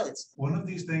Temple Pilots. One of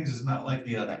these things is not like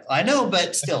the other. I know,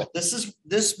 but still,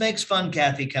 this makes Fun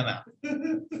Kathy come out.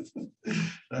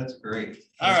 That's great.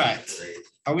 All right.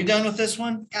 Are we done with this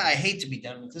one? Yeah, I hate to be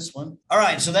done with this one. All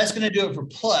right, so that's going to do it for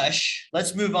Plush.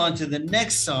 Let's move on to the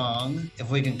next song, if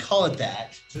we can call it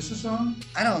that. Is this a song?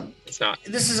 I don't. It's not.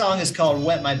 This song is called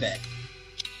Wet My Bed.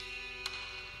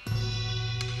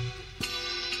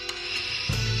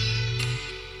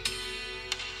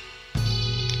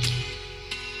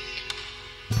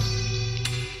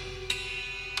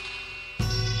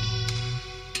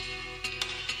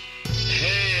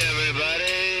 Hey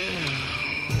everybody,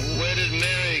 where did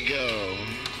Mary go?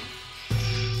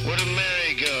 Where did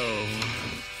Mary go?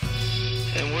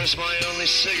 And where's my only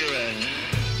cigarette?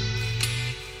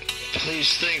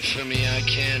 Please think for me, I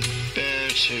can't bear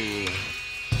to.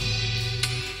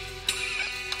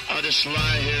 I'll just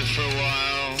lie here for a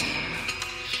while,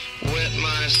 wet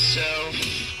myself,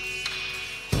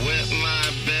 wet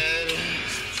my bed.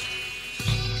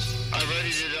 I already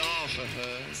did all for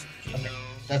her, you know.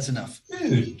 That's enough.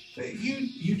 Dude,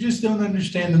 you just don't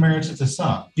understand the merits of the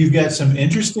song. You've got some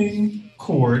interesting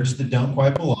chords that don't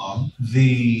quite belong.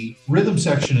 The rhythm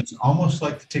section is almost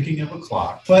like the ticking of a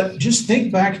clock. But just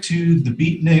think back to the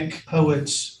beatnik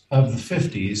poets of the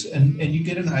 50s and you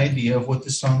get an idea of what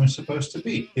this song is supposed to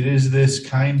be. It is this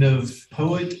kind of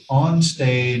poet on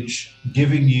stage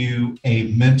giving you a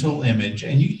mental image,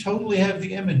 and you totally have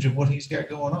the image of what he's got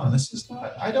going on. This is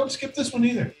not, I don't skip this one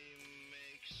either.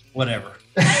 Whatever.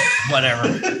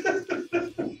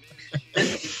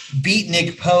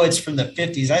 Beatnik poets from the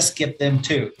 50s. I skipped them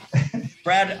too.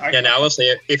 Brad, Now I will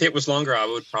say, if it was longer, I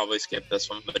would probably skip this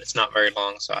one, but it's not very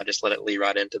long, so I just let it lead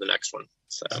right into the next one.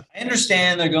 So I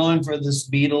understand they're going for this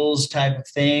Beatles type of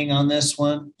thing on this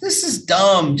one. This is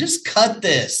dumb. Just cut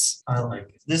this. I like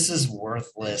it. This is It gives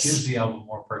worthless. the album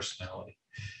more personality.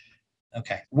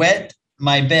 Okay. Wet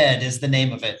My Bed is the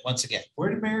name of it. Once again, Where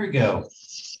did Mary go?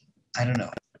 I don't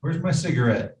know. Where's my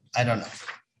cigarette? I don't know.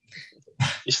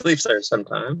 he sleeps there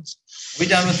sometimes. We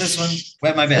done with this one?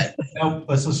 Wet My Bed. Nope,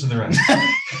 let's listen to the rest.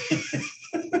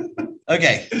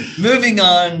 Okay. Moving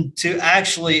on to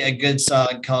actually a good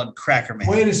song called Cracker Man.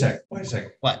 Wait a second.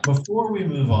 What? Before we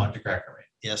move on to Cracker Man,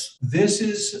 Yes. this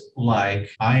is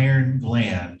like Iron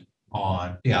Gland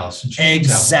on the Alice in Chains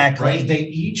Exactly. album, right? They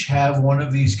each have one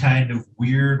of these kind of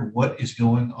weird, what is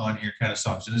going on here kind of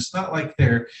songs. And it's not like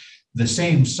they're the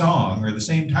same song or the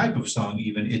same type of song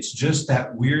even. It's just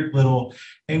that weird little,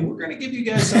 hey, we're going to give you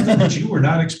guys something that you were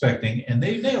not expecting. And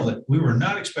they nailed it. We were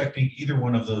not expecting either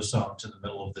one of those songs in the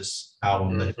middle of this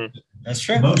album. Mhm. That's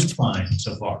true. Most fine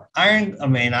so far. I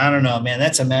don't know, man.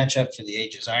 That's a matchup for the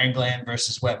ages. Iron Gland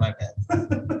versus Wet My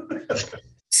Bed.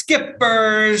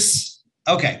 Skippers.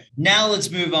 Okay, now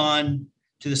let's move on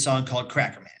to the song called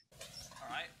Cracker Man. All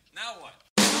right, now what?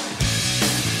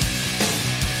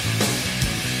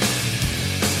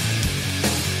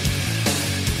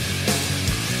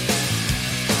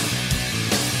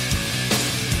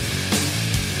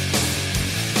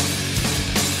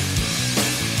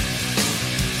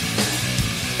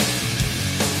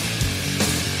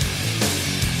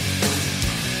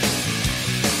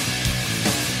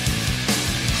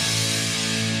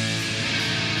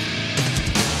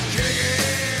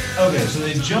 Okay, so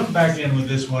they jump back in with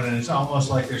this one, and it's almost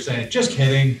like they're saying, just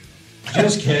kidding.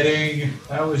 Just kidding.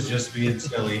 That was just being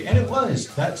silly. And it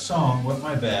was. That song, What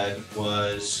My Bad,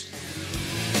 was.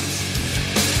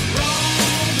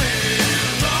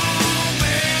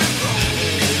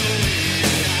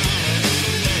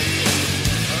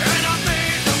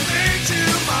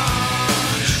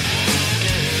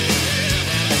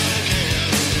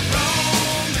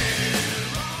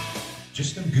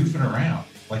 Just them goofing around.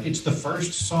 Like, it's the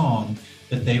first song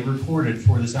that they recorded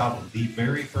for this album, the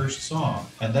very first song.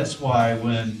 And that's why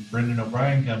when Brendan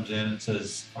O'Brien comes in and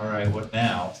says, all right, what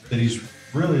now? That he's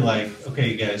really like, okay,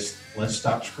 you guys, let's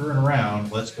stop screwing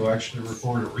around. Let's go actually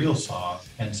record a real song.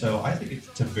 And so I think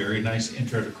it's a very nice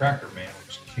intro to Cracker Man,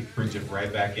 which brings it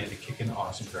right back into kicking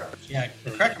awesome drums. Yeah,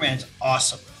 Cracker Man's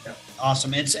awesome. Yeah.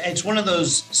 Awesome. It's one of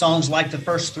those songs like the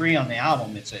first three on the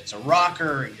album. It's a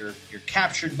rocker. You're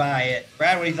captured by it.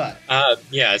 Brad, what do you thought?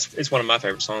 Yeah, it's one of my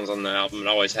favorite songs on the album. It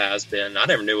always has been. I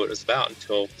never knew what it was about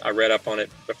until I read up on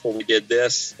it before we did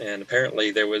this. And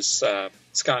apparently there was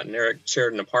Scott and Eric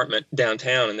shared an apartment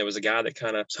downtown, and there was a guy that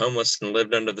kind of was homeless and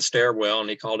lived under the stairwell, and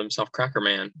he called himself Cracker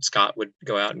Man. Scott would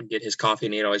go out and get his coffee,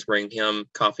 and he'd always bring him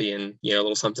coffee and a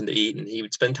little something to eat, and he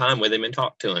would spend time with him and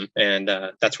talk to him. And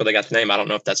that's where they got the name. I don't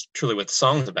know if that's truly what the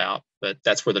song's about, but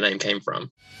that's where the name came from.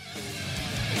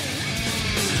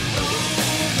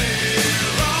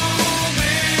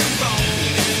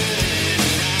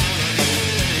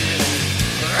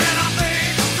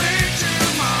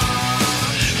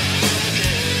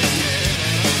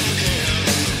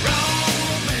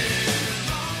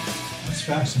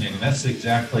 Fascinating. That's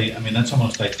exactly, that's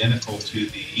almost identical to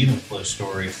the Even Flow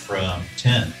story from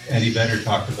 10. Eddie Vedder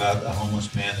talked about a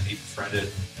homeless man that he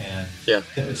befriended, and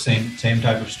same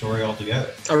type of story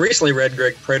altogether. I recently read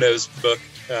Greg Prato's book,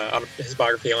 his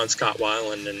biography on Scott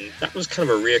Weiland, and that was kind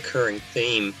of a reoccurring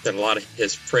theme that a lot of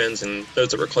his friends and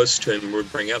those that were closest to him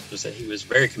would bring up, was that he was a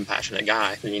very compassionate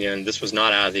guy. And this was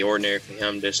not out of the ordinary for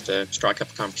him just to strike up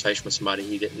a conversation with somebody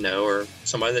he didn't know or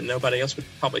somebody that nobody else would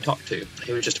probably talk to.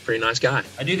 He was just a pretty nice guy.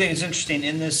 I do think it's interesting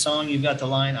in this song, you've got the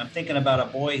line, I'm thinking about a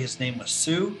boy, his name was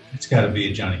Sue. It's got to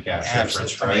be a Johnny Cash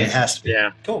reference, right? It has to be.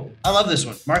 Yeah. Cool. I love this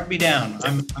one. Mark me down.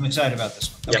 I'm excited about this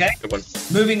one. Okay. Good one.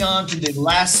 Moving on to the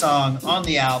last song on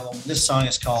the album. This song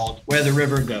is called Where the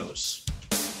River Goes.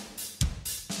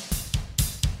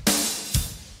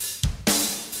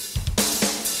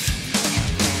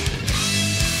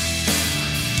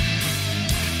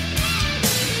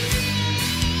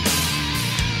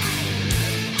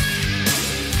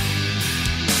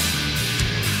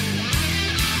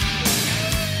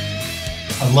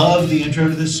 I love the intro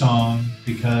to this song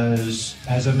because,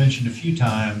 as I mentioned a few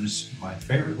times, my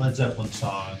favorite Led Zeppelin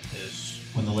song is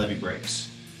When the Levee Breaks.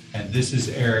 And this is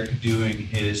Eric doing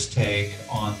his take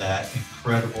on that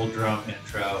incredible drum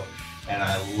intro. And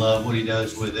I love what he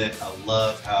does with it. I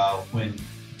love how when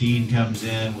Dean comes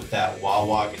in with that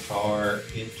wah-wah guitar,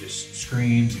 it just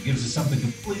screams. It gives us something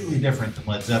completely different than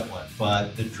Led Zeppelin.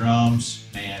 But the drums,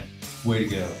 man, way to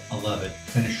go. I love it.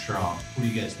 Finish strong. What do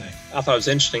you guys think? I thought it was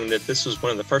interesting that this was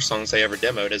one of the first songs they ever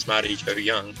demoed as Mighty Joe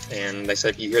Young. And they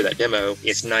said if you hear that demo,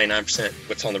 it's 99%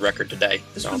 what's on the record today.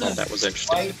 So I thought that was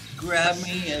interesting. Quite grab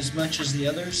me as much as the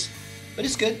others, but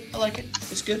it's good. I like it.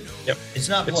 It's good. Yep. It's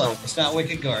not Good Blood. song. It's not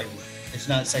Wicked Garden. It's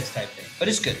not Sex Type Thing, but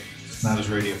it's good. It's not as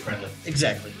radio friendly.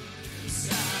 Exactly.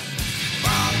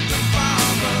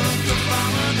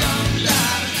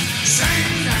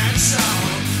 Sing that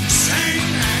song,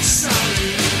 sing that song.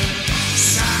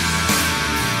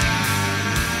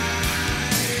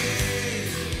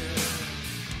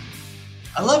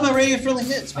 I love my radio friendly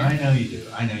hits, man. I know you do.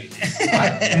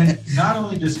 And not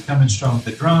only does it come in strong with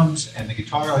the drums and the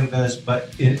guitar like he does,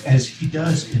 but as he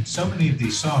does in so many of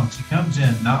these songs, he comes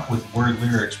in not with word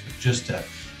lyrics, but just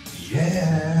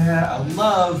I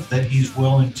love that he's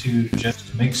willing to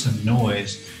just make some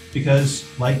noise because,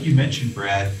 like you mentioned,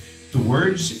 Brad, the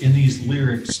words in these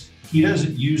lyrics, he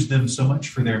doesn't use them so much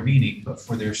for their meaning, but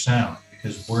for their sound,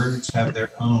 because words have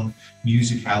their own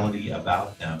musicality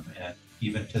about them, and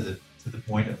even to the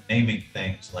point of naming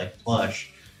things like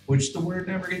plush, which the word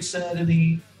never gets said in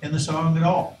the song at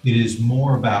all. It is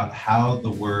more about how the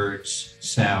words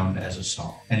sound as a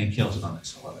song, and he kills it on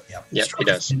this. I love it. Yep, he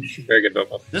does. Very good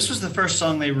vocal. This was the first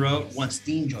song they wrote once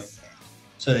Dean joined the band.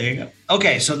 So there you go.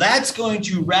 Okay, so that's going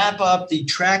to wrap up the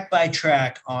track by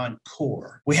track on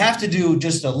Core. We have to do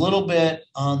just a little bit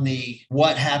on the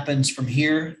what happens from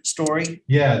here story.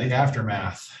 Yeah, the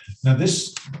aftermath. Now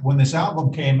when this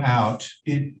album came out,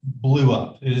 it blew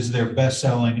up. It is their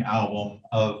best-selling album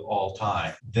of all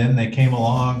time. Then they came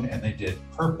along and they did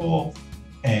Purple,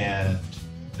 and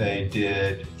they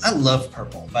did... I love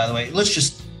Purple, by the way. Let's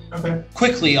just Okay.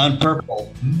 quickly on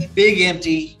Purple. Mhm. Big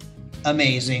Empty,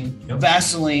 amazing. Yep.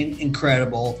 Vaseline,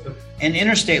 incredible. Yep. And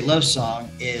Interstate Love Song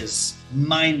is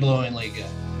mind-blowingly good.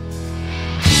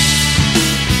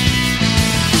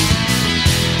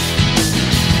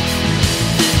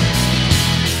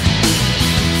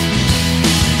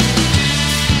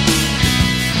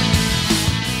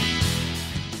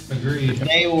 Agreed.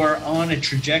 They were on a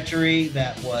trajectory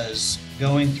that was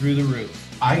going through the roof.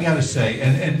 I gotta say,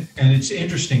 and it's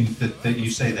interesting that you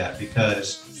say that,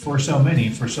 because for so many,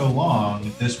 for so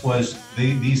long,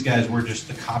 these guys were just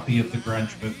the copy of the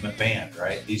grunge movement band,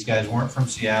 right? These guys weren't from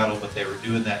Seattle, but they were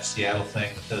doing that Seattle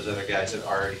thing that those other guys had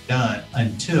already done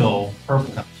until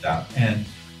Purple comes out. And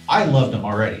I loved them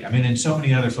already. I mean, and so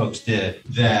many other folks did,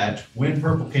 that when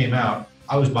Purple came out,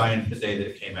 I was buying it the day that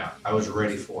it came out. I was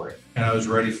ready for it. And I was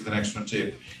ready for the next one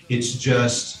too. It's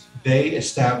just, they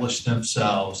established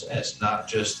themselves as not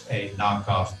just a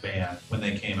knockoff band when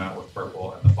they came out with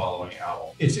Purple and the following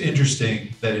album. It's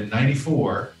interesting that in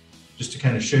 '94, just to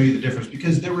kind of show you the difference,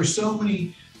 because there were so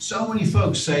many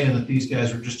folks saying that these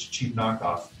guys were just a cheap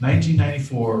knockoff.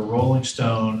 1994, Rolling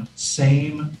Stone,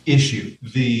 same issue.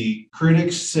 The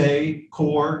critics say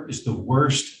Core is the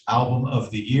worst album of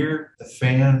the year. The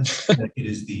fans that it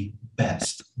is the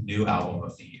best new album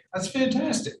of the year. That's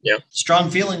fantastic.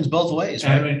 Strong feelings both ways,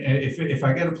 I right? mean, if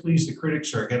I got to please the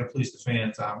critics or I got to please the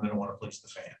fans, I'm going to want to please the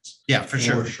fans. Yeah, for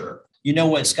sure. For sure. You know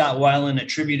what Scott Weiland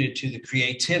attributed to the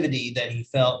creativity that he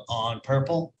felt on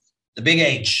Purple? The big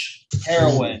H,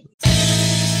 heroin.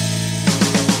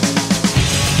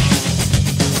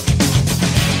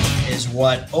 Is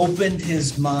what opened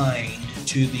his mind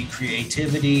to the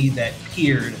creativity that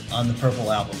appeared on the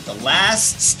Purple album. The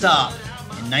last stop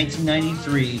in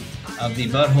 1993 of the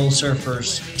Butthole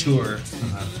Surfers tour,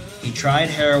 he tried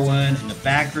heroin in the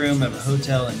back room of a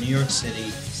hotel in New York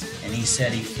City, and he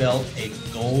said he felt a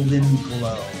golden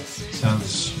glow.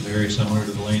 Sounds very similar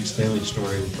to the Lane Staley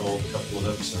story we told a couple of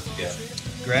episodes ago.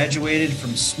 Graduated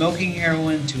from smoking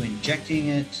heroin to injecting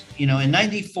it. You know, in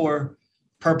 '94,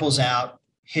 Purple's out,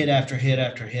 hit after hit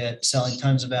after hit, selling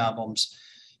tons of albums.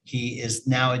 He is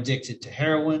now addicted to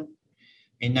heroin.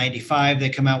 In '95, they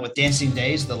come out with Dancing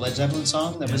Days, the Led Zeppelin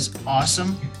song. That was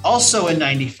awesome. Also in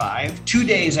 '95, 2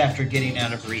 days after getting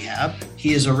out of rehab,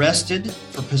 he is arrested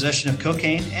for possession of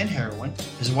cocaine and heroin.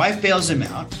 His wife bails him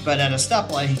out, but at a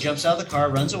stoplight, he jumps out of the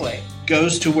car, runs away,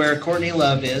 goes to where Courtney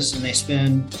Love is, and they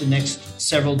spend the next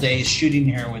several days shooting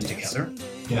heroin together.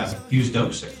 Yeah, he was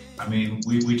dope sick. I mean,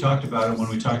 we talked about it when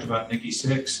we talked about Nikki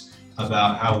Sixx,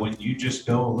 about how when you just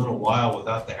go a little while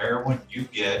without the heroin, you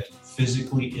get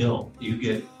physically ill. You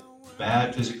get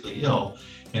bad physically ill.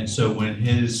 And so when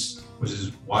his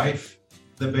wife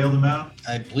that bailed him out?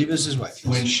 I believe it was his wife.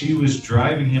 When she was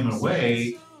driving him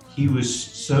away, he was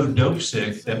so dope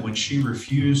sick that when she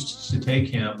refused to take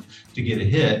him to get a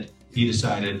hit, he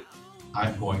decided,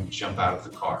 I'm going to jump out of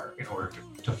the car in order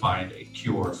to find a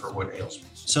cure for what ails me.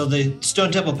 So the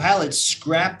Stone Temple Pilots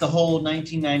scrapped the whole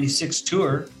 1996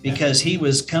 tour because he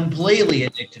was completely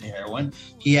addicted to heroin.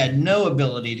 He had no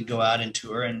ability to go out and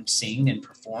tour and sing and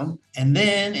perform. And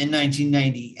then in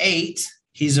 1998,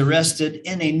 he's arrested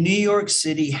in a New York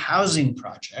City housing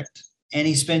project, and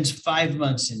he spends 5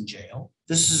 months in jail.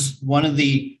 This is one of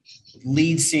the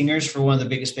lead singers for one of the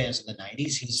biggest bands of the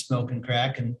 90s. He's smoking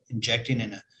crack and injecting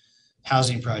in a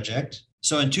housing project.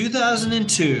 So in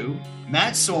 2002,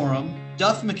 Matt Sorum,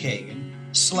 Duff McKagan,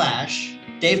 Slash,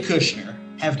 Dave Kushner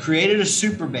have created a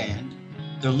super band.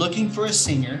 They're looking for a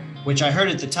singer, which I heard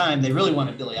at the time they really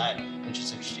wanted Billy Idol, which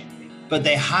is interesting to me. But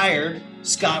they hired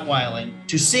Scott Weiland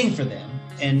to sing for them,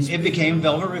 and it became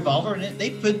Velvet Revolver, and they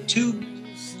put 2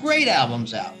 great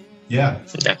albums out. Yeah,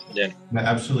 Yeah.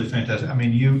 absolutely fantastic. I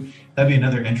mean, that'd be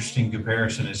another interesting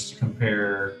comparison, is to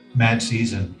compare Mad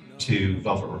Season to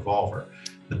Velvet Revolver.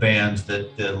 The bands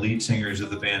that the lead singers of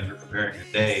the bands we're comparing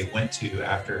today went to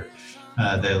after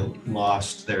they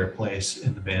lost their place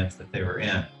in the bands that they were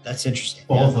in. That's interesting.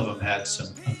 Both of them had some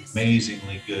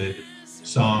amazingly good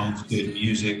songs, good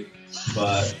music,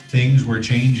 but things were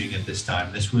changing at this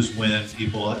time. This was when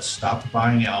people had stopped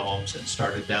buying albums and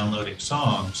started downloading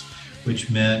songs, which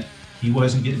meant he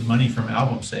wasn't getting money from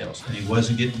album sales, and he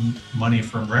wasn't getting money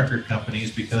from record companies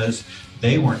because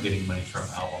they weren't getting money from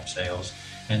album sales.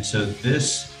 And so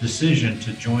this decision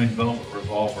to join Velvet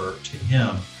Revolver to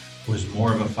him was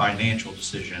more of a financial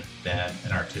decision than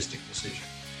an artistic decision.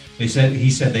 He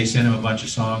said they sent him a bunch of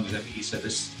songs, and he said,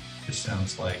 this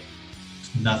sounds like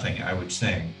nothing I would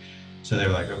sing. So they're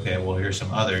like, okay, well, here's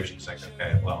some others. He's like,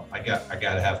 okay, well, I got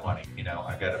to have money. You know,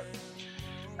 I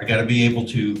got to be able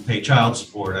to pay child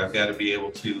support. I've got to be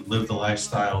able to live the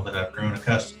lifestyle that I've grown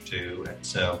accustomed to. And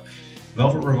so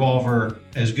Velvet Revolver,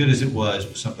 as good as it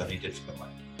was something he did for the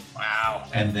money. Wow.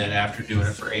 And then after doing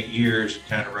it for 8 years,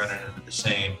 kind of running into the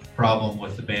same problem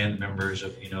with the band members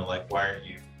of, like, why aren't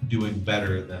you doing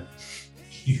better than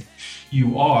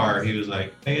you are? He was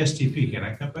like, hey, STP, can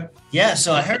I come back? Yeah,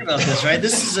 so I heard about this, right?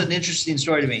 This is an interesting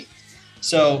story to me.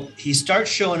 So he starts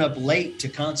showing up late to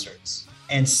concerts,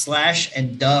 and Slash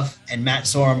and Duff and Matt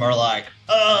Sorum are like,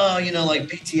 oh, like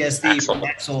PTSD from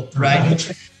Axl,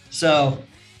 right? So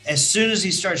as soon as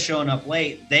he starts showing up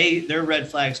late, their red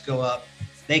flags go up.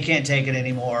 They can't take it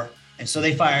anymore. And so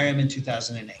they fire him in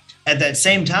 2008. At that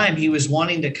same time, he was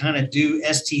wanting to kind of do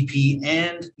STP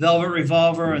and Velvet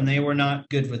Revolver, and they were not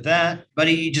good with that. But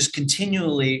he just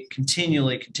continually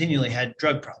had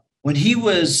drug problems. When he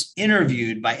was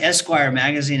interviewed by Esquire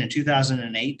magazine in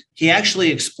 2008, he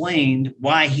actually explained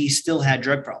why he still had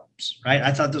drug problems, right?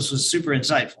 I thought this was super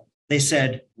insightful. They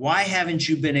said, why haven't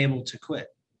you been able to quit?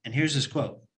 And here's his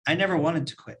quote: I never wanted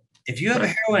to quit. If you have a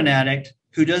heroin addict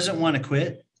who doesn't want to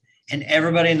quit and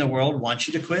everybody in the world wants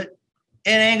you to quit, it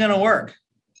ain't going to work.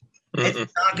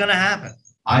 It's not going to happen.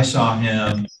 I saw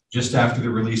him just after the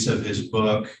release of his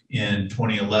book in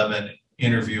 2011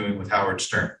 interviewing with Howard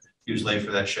Stern. He was late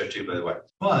for that show too, by the way.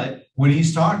 But when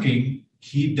he's talking,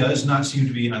 he does not seem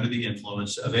to be under the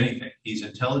influence of anything. He's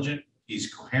intelligent.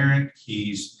 He's coherent.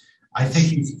 I think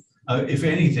he's, if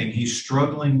anything, he's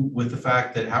struggling with the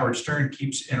fact that Howard Stern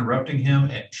keeps interrupting him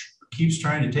and keeps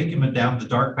trying to take him down the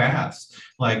dark paths,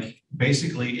 like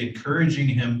basically encouraging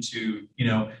him to,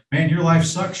 man, your life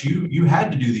sucks. You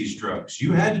had to do these drugs.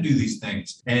 You had to do these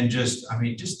things. And just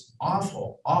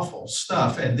awful, awful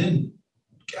stuff. And then,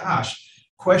 gosh,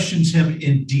 questions him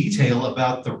in detail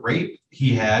about the rape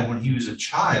he had when he was a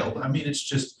child.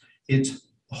 It's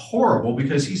horrible,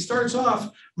 because he starts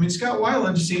off, Scott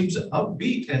Weiland seems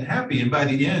upbeat and happy. And by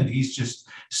the end, he's just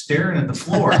staring at the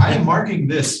floor. I'm marking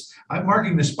this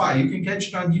spot. You can catch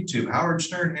it on YouTube. Howard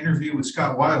Stern interview with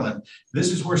Scott Weiland.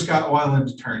 This is where Scott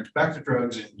Weiland turns back to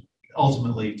drugs and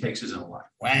ultimately takes his own life.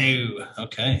 Wow.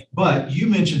 Okay. But you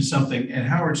mentioned something, and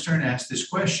Howard Stern asked this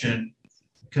question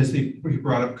because he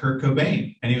brought up Kurt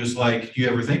Cobain, and he was like, "Do you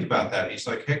ever think about that?" He's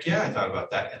like, "Heck yeah, I thought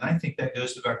about that." And I think that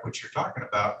goes to back what you're talking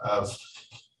about of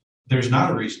there's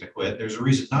not a reason to quit. There's a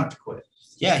reason not to quit.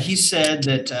 Yeah, he said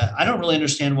that I don't really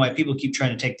understand why people keep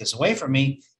trying to take this away from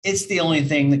me. It's the only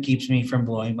thing that keeps me from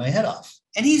blowing my head off.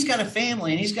 And he's got a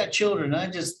family and he's got children.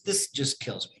 This just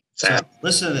kills me. Sad. So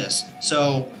listen to this.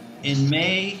 So in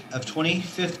May of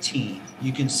 2015,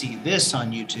 you can see this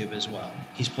on YouTube as well.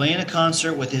 He's playing a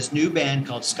concert with his new band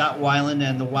called Scott Weiland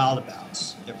and the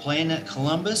Wildabouts. They're playing at in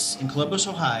Columbus,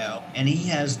 Ohio, and he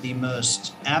has the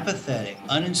most apathetic,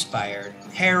 uninspired,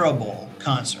 terrible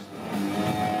concert.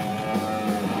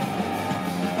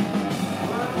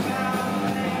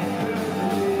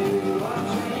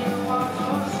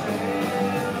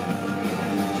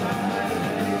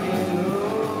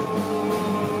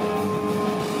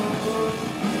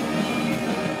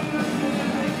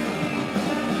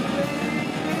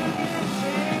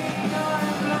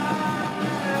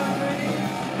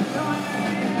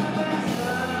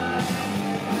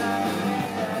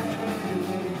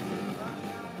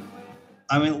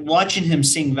 Watching him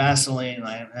sing Vaseline,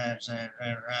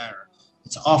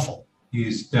 it's awful.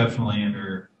 He's definitely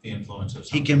under the influence of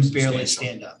something. He can barely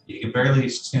stand up. He can barely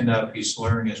stand up. He's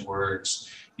slurring his words.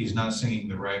 He's not singing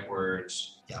the right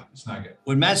words. Yeah. It's not good.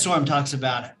 When Matt Sorum talks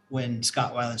about when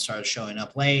Scott Weiland started showing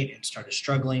up late and started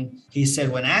struggling, he said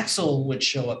when Axl would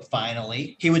show up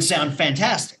finally, he would sound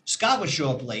fantastic. Scott would show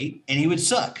up late and he would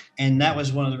suck. And that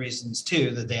was one of the reasons,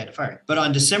 too, that they had to fire him. But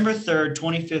on December 3rd,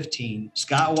 2015,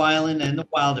 Scott Weiland and the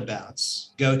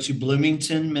Wildabouts go to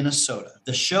Bloomington, Minnesota.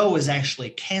 The show was actually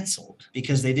canceled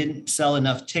because they didn't sell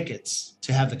enough tickets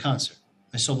to have the concert.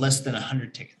 They sold less than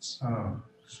 100 tickets. Oh,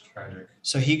 it's tragic.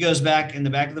 So he goes back in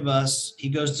the back of the bus. He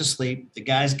goes to sleep. The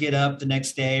guys get up the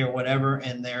next day or whatever,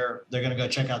 and they're going to go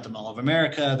check out the Mall of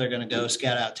America. They're going to go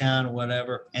scout out town or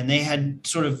whatever. And they had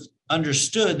sort of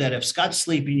understood that if Scott's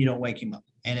sleeping, you don't wake him up.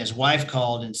 And his wife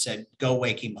called and said, go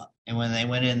wake him up. And when they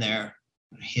went in there,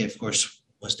 he, of course,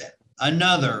 was dead.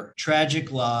 Another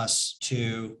tragic loss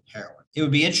to heroin. It would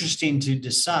be interesting to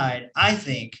decide, I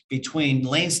think, between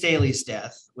Lane Staley's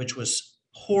death, which was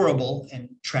horrible and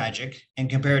tragic, and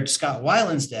compared to Scott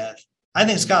Weiland's death, I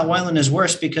think Scott Weiland is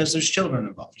worse because there's children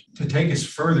involved. To take us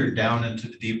further down into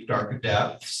the deep, dark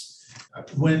depths,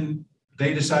 when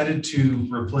they decided to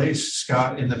replace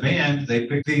Scott in the band, they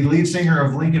picked the lead singer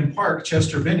of Linkin Park,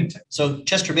 Chester Bennington. So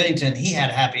Chester Bennington, he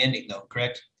had a happy ending though,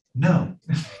 correct? No.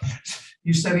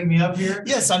 You setting me up here?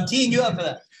 Yes, I'm teeing you up for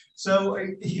that. So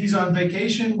he's on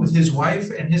vacation with his wife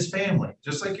and his family,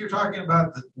 just like you're talking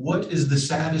about. What is the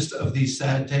saddest of these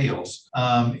sad tales?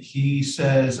 He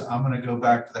says, I'm going to go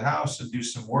back to the house and do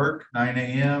some work. 9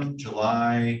 a.m.,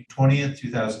 July 20th,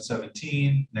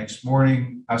 2017. Next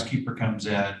morning, housekeeper comes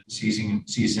in, sees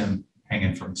him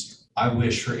hanging from the ceiling. I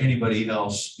wish for anybody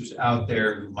else who's out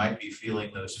there who might be feeling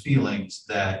those feelings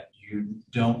that you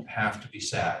don't have to be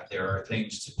sad. There are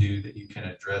things to do that you can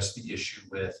address the issue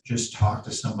with. Just talk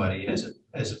to somebody as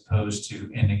opposed to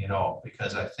ending it all.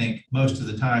 Because I think most of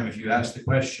the time, if you ask the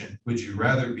question, would you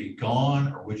rather be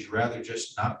gone or would you rather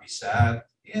just not be sad?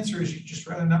 The answer is you'd just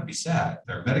rather not be sad.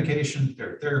 There are medications,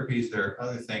 there are therapies, there are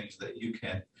other things that you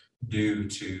can do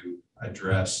to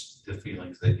address the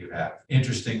feelings that you have.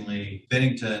 Interestingly,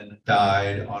 Bennington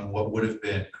died on what would have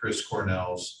been Chris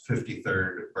Cornell's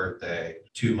 53rd birthday,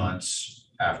 2 months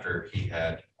after he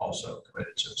had also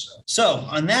committed suicide. So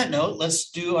on that note, let's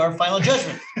do our final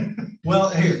judgment. Well,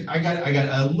 here, I got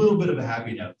a little bit of a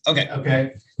happy note.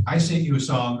 Okay. I sent you a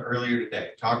song earlier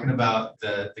today talking about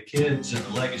the kids and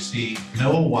the legacy.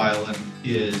 Noah Weiland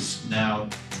is now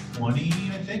 20,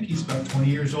 I think. He's about 20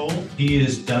 years old. He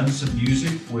has done some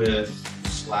music with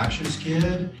Slash's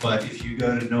kid, but if you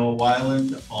go to Noah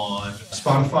Weiland on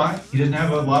Spotify, he doesn't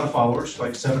have a lot of followers,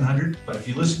 like 700, but if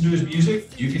you listen to his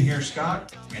music, you can hear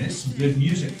Scott, and it's some good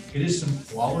music. It is some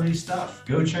quality stuff.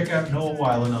 Go check out Noah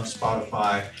Weiland on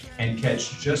Spotify and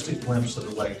catch just a glimpse of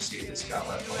the legacy that Scott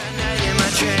left behind.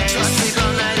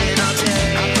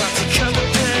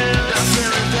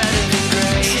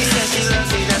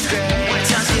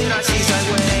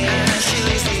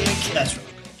 That's right.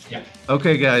 Yeah.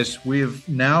 Okay, guys, we have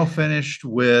now finished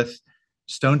with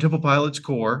Stone Temple Pilots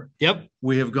Core. Yep.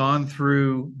 We have gone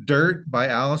through Dirt by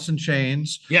Alice in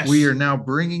Chains. Yes. We are now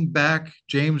bringing back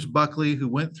James Buckley, who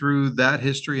went through that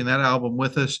history and that album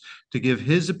with us, to give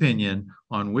his opinion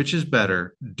on which is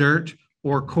better, Dirt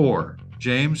or Core.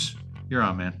 James, you're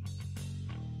on, man.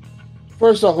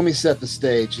 First off, let me set the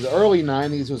stage. The early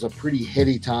 90s was a pretty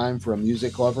heady time for a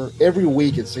music lover. Every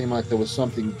week it seemed like there was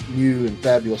something new and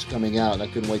fabulous coming out, and I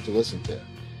couldn't wait to listen to it.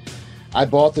 I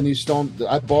bought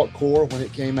Core when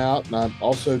it came out, and I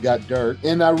also got Dirt,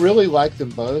 and I really like them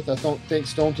both. I don't think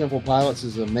Stone Temple Pilots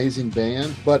is an amazing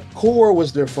band, but Core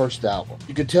was their first album.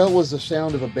 You could tell it was the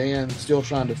sound of a band still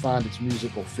trying to find its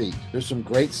musical feet. There's some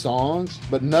great songs,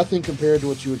 but nothing compared to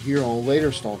what you would hear on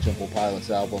later Stone Temple Pilots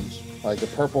albums, like the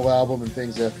Purple album and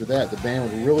things after that. The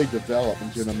band would really develop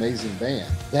into an amazing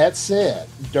band. That said,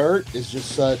 Dirt is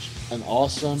just such an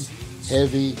awesome,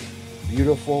 heavy,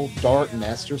 beautiful, dark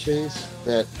masterpiece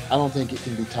that I don't think it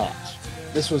can be topped.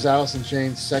 This was Alice in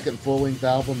Chains' second full-length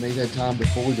album. They had time to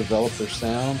fully develop their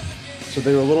sound, so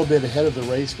they were a little bit ahead of the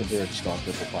race compared to Stone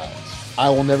Temple Pilots. I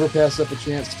will never pass up a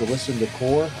chance to listen to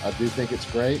Core. I do think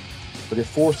it's great, but if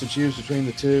forced to choose between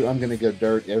the two, I'm going to go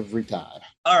Dirt every time.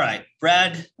 All right,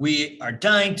 Brad, we are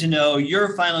dying to know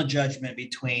your final judgment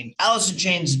between Alice in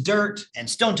Chains' Dirt and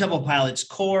Stone Temple Pilots'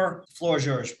 Core. The floor is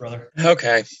yours, brother.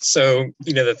 Okay. So,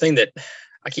 the thing that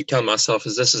I keep telling myself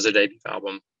is this is a debut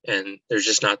album, and there's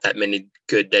just not that many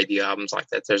good debut albums like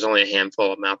that. There's only a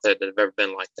handful of them out there that have ever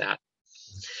been like that.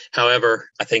 However,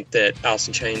 I think that Alice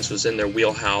in Chains was in their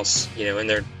wheelhouse, in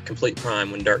their complete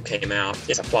prime when Dirt came out.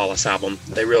 It's a flawless album.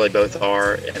 They really both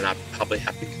are, and I probably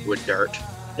have to go with Dirt.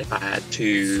 If I had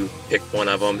to pick one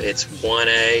of them, it's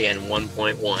 1A and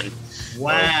 1.1.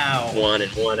 Wow. 1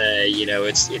 and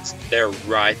 1A, it's they're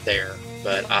right there.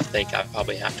 But I think I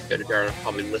probably have to go to Dirt. I'll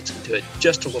probably listen to it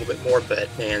just a little bit more, but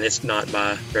man, it's not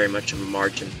by very much of a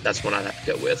margin. That's one I'd have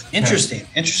to go with.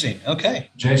 Interesting. Okay.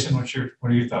 Jason, what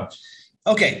are your thoughts?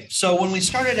 Okay, so when we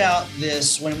started out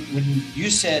this, when you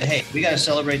said, hey, we got to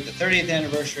celebrate the 30th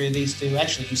anniversary of these two,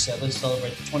 actually you said, let's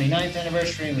celebrate the 29th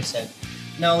anniversary, and we said,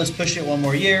 no, let's push it one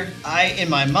more year. In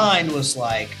my mind was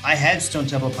like, I had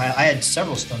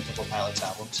several Stone Temple Pilots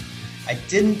albums. I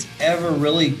didn't ever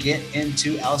really get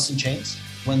into Alice in Chains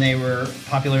when they were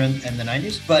popular in the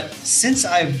 90s. But since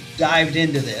I've dived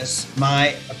into this,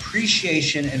 my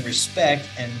appreciation and respect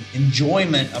and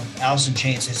enjoyment of Alice in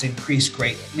Chains has increased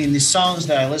greatly. I mean, the songs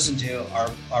that I listen to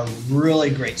are really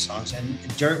great songs,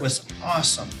 and Dirt was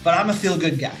awesome. But I'm a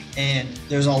feel-good guy, and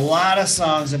there's a lot of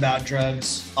songs about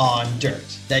drugs on Dirt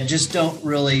that just don't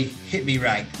really hit me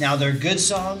right. Now, their good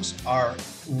songs are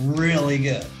really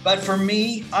good, but for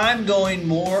me, I'm going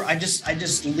more. I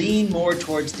just lean more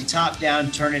towards the top down,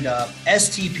 turn it up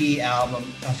STP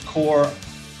album of Core.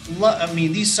 I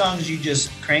mean, these songs you just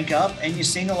crank up and you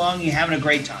sing along, you're having a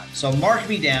great time. So mark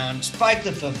me down, spike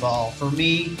the football. For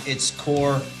me, it's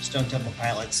Core, Stone Temple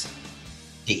Pilots,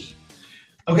 D.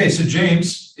 Okay, so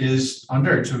James is on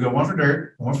Dirt. So we go one for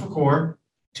Dirt, one for Core.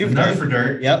 Two for Another Dirt. for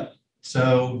Dirt. Yep.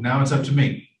 So now it's up to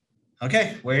me.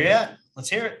 Okay, where you at? Let's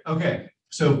hear it. Okay.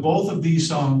 So both of these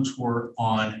songs were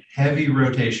on heavy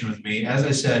rotation with me. As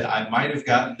I said, I might have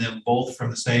gotten them both from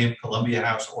the same Columbia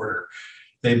House order.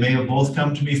 They may have both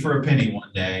come to me for a penny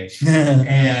one day,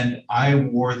 and I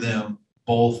wore them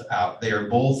both out. They are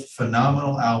both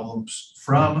phenomenal albums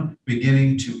from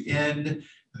beginning to end.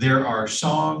 There are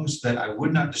songs that I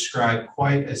would not describe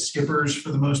quite as skippers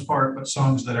for the most part, but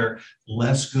songs that are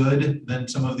less good than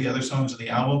some of the other songs in the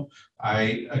album.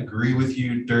 I agree with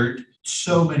you, Dirt.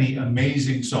 So many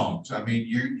amazing songs. I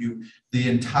mean, the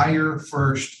entire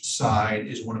first side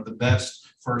is one of the best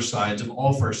first sides of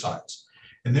all first sides.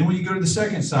 And then when you go to the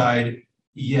second side,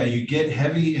 yeah, you get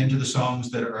heavy into the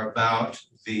songs that are about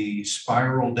the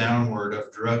spiral downward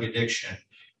of drug addiction.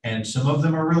 And some of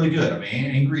them are really good. I mean,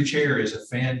 Angry Chair is a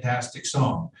fantastic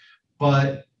song,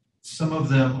 but some of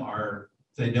them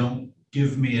they don't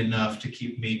give me enough to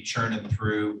keep me churning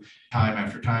through time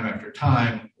after time after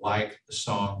time, like the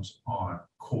songs on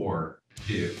Core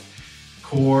do.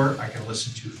 Core, I can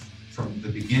listen to from the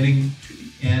beginning to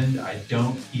the end. I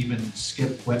don't even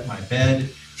skip Wet My Bed.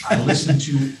 I listen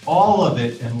to all of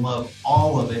it and love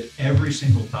all of it every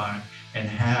single time, and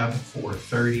have for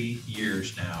 30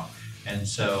 years now. And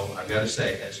so I've got to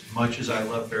say, as much as I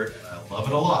love Dirt, and I love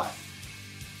it a lot,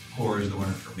 Core is the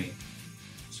winner for me.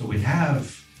 So we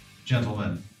have,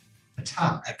 gentlemen, a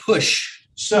tie. A push.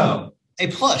 So A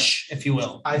plush, if you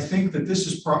will. I think that this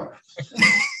is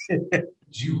did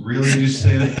you really just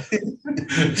say that?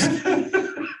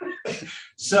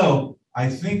 So I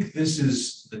think this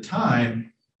is the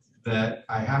time that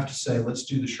I have to say, let's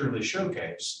do the Shirley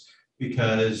Showcase,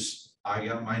 because I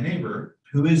got my neighbor,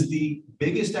 who is the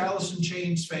biggest Alice in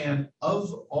Chains fan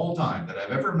of all time that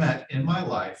I've ever met in my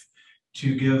life,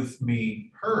 to give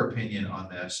me her opinion on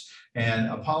this. And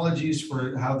apologies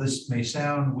for how this may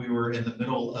sound. We were in the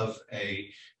middle of a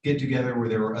get together where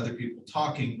there were other people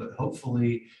talking, but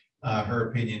hopefully her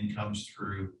opinion comes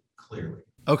through clearly.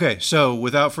 Okay, so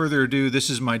without further ado, this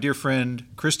is my dear friend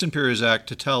Kristen Pirizak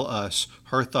to tell us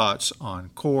her thoughts on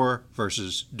Core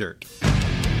versus Dirt.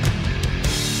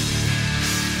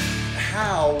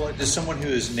 How does someone who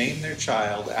has named their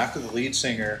child after the lead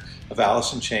singer of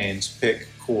Alice in Chains pick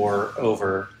Core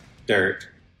over Dirt?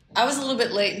 I was a little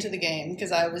bit late into the game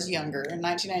because I was younger. In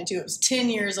 1992, I was 10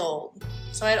 years old.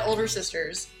 So I had older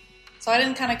sisters. So I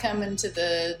didn't kind of come into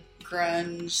the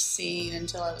grunge scene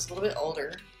until I was a little bit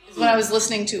older. When I was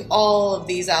listening to all of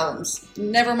these albums,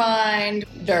 Nevermind,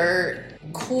 Dirt,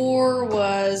 Core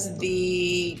was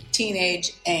the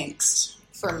teenage angst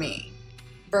for me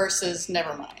versus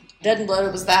Nevermind. Dead and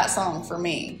Bloated was that song for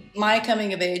me. My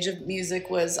coming of age of music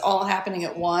was all happening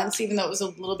at once, even though it was a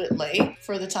little bit late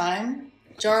for the time.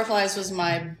 Jar of Flies was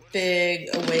my big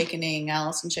awakening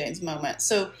Alice in Chains moment.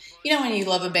 So, you know, when you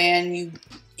love a band, you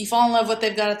fall in love with what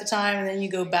they've got at the time, and then you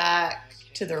go back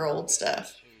to their old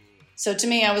stuff. So to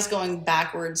me, I was going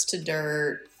backwards to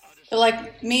Dirt. But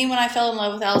like me, when I fell in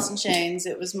love with Alice in Chains,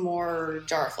 it was more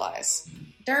Jar of Flies.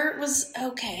 Dirt was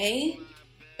okay,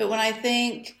 but when I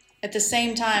think at the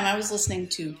same time, I was listening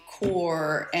to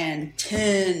Core and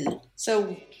Tin.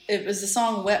 So it was the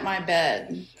song Wet My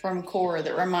Bed from Core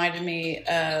that reminded me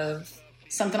of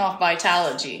something off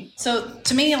Vitalogy. So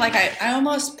to me, like I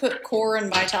almost put Core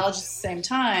and Vitalogy at the same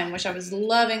time, which I was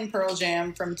loving Pearl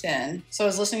Jam from Tin. So I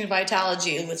was listening to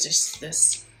Vitalogy with just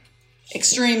this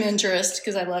extreme interest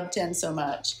because I love Tin so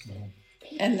much.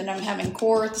 And then I'm having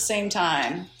Core at the same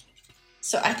time.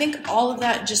 So I think all of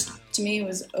that just, to me,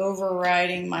 was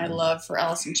overriding my love for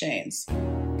Alice in Chains.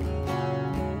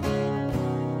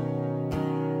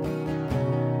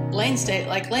 Lane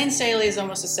Staley is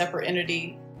almost a separate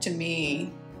entity to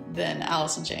me than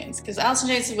Alice in Chains, because Alice in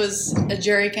Chains was a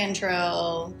Jerry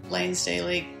Cantrell, Lane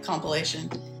Staley compilation.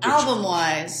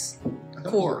 Album-wise,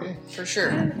 Core, for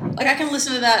sure. Like, I can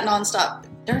listen to that nonstop.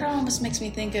 Dirt almost makes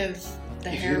me think of the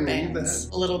hair bands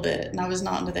a little bit, and I was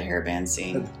not into the hair band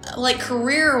scene. Like,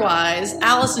 career-wise,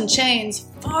 Alice in Chains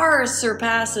far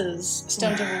surpasses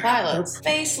Stone Temple Pilots.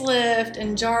 Facelift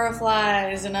and Jar of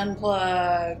Flies and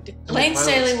Unplugged. Lane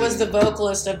Staley was the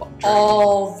vocalist of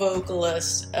all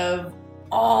vocalists of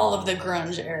all of the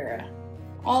grunge era.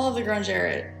 All of the grunge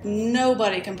era.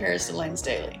 Nobody compares to Lane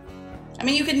Staley. I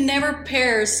mean, you could never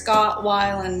pair Scott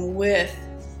Weiland with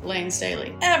Lane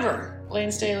Staley, ever.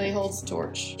 Lane Staley holds the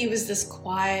torch. He was this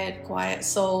quiet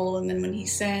soul, and then when he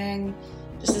sang,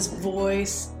 just his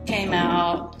voice came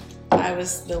out. I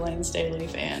was the Lane Staley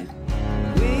fan.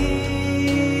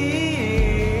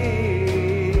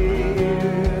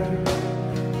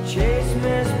 Chase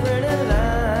Miss Pretty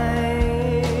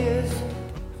Lies.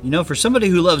 You For somebody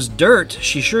who loves Dirt,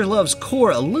 she sure loves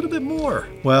Core a little bit more.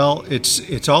 Well,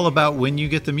 it's all about when you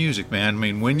get the music, man. I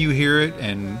mean, when you hear it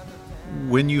and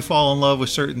when you fall in love with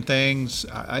certain things.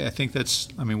 I think that's.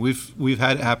 I mean, we've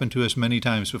had it happen to us many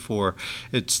times before.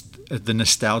 It's the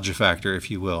nostalgia factor, if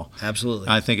you will. Absolutely.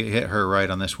 I think it hit her right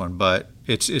on this one, but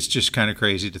it's just kind of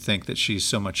crazy to think that she's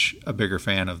so much a bigger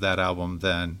fan of that album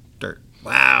than Dirt.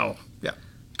 Wow. Yeah.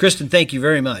 Kristen, thank you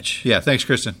very much. Yeah, thanks,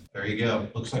 Kristen. There you go.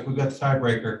 Looks like we got the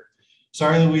tiebreaker.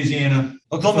 Sorry, Louisiana.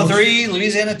 Oklahoma 3,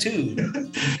 Louisiana 2.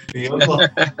 The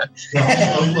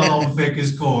Oklahoma pick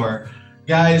is Core.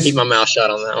 Guys, Keep my mouth shut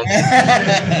on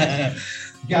that one.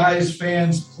 guys,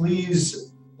 fans,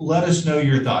 please let us know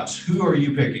your thoughts. Who are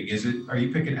you picking? Are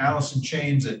you picking Alice in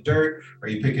Chains and Dirt? Are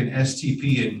you picking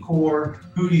STP and Core?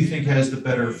 Who do you think has the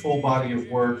better full body of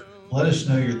work? Let us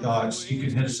know your thoughts. You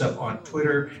can hit us up on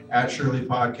Twitter @Shirley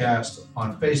Podcast,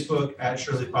 on Facebook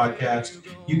 @Shirley Podcast.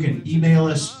 You can email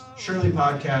us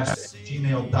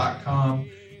shirleypodcast@gmail.com.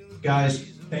 Guys,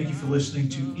 thank you for listening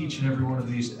to each and every one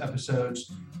of these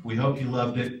episodes. We hope you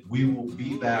loved it. We will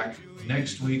be back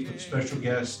next week with special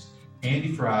guest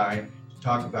Andy Fry to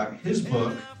talk about his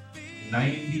book,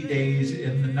 90 Days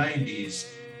in the 90s,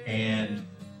 and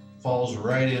falls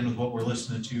right in with what we're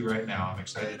listening to right now. I'm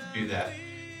excited to do that.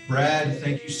 Brad,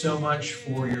 thank you so much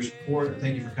for your support.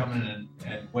 Thank you for coming in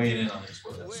and weighing in on this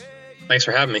with us. Thanks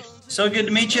for having me. So good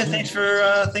to meet you. Thanks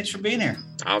for being here.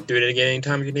 I'll do it again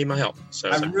anytime you need my help. So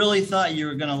I really thought you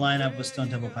were going to line up with Stone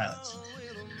Temple Pilots.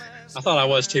 I thought I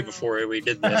was too before we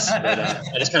did this, but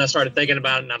I just kind of started thinking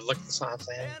about it, and I looked at the song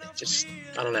saying,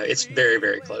 I don't know. It's very,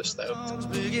 very close though.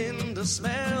 Begin to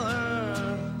smell her.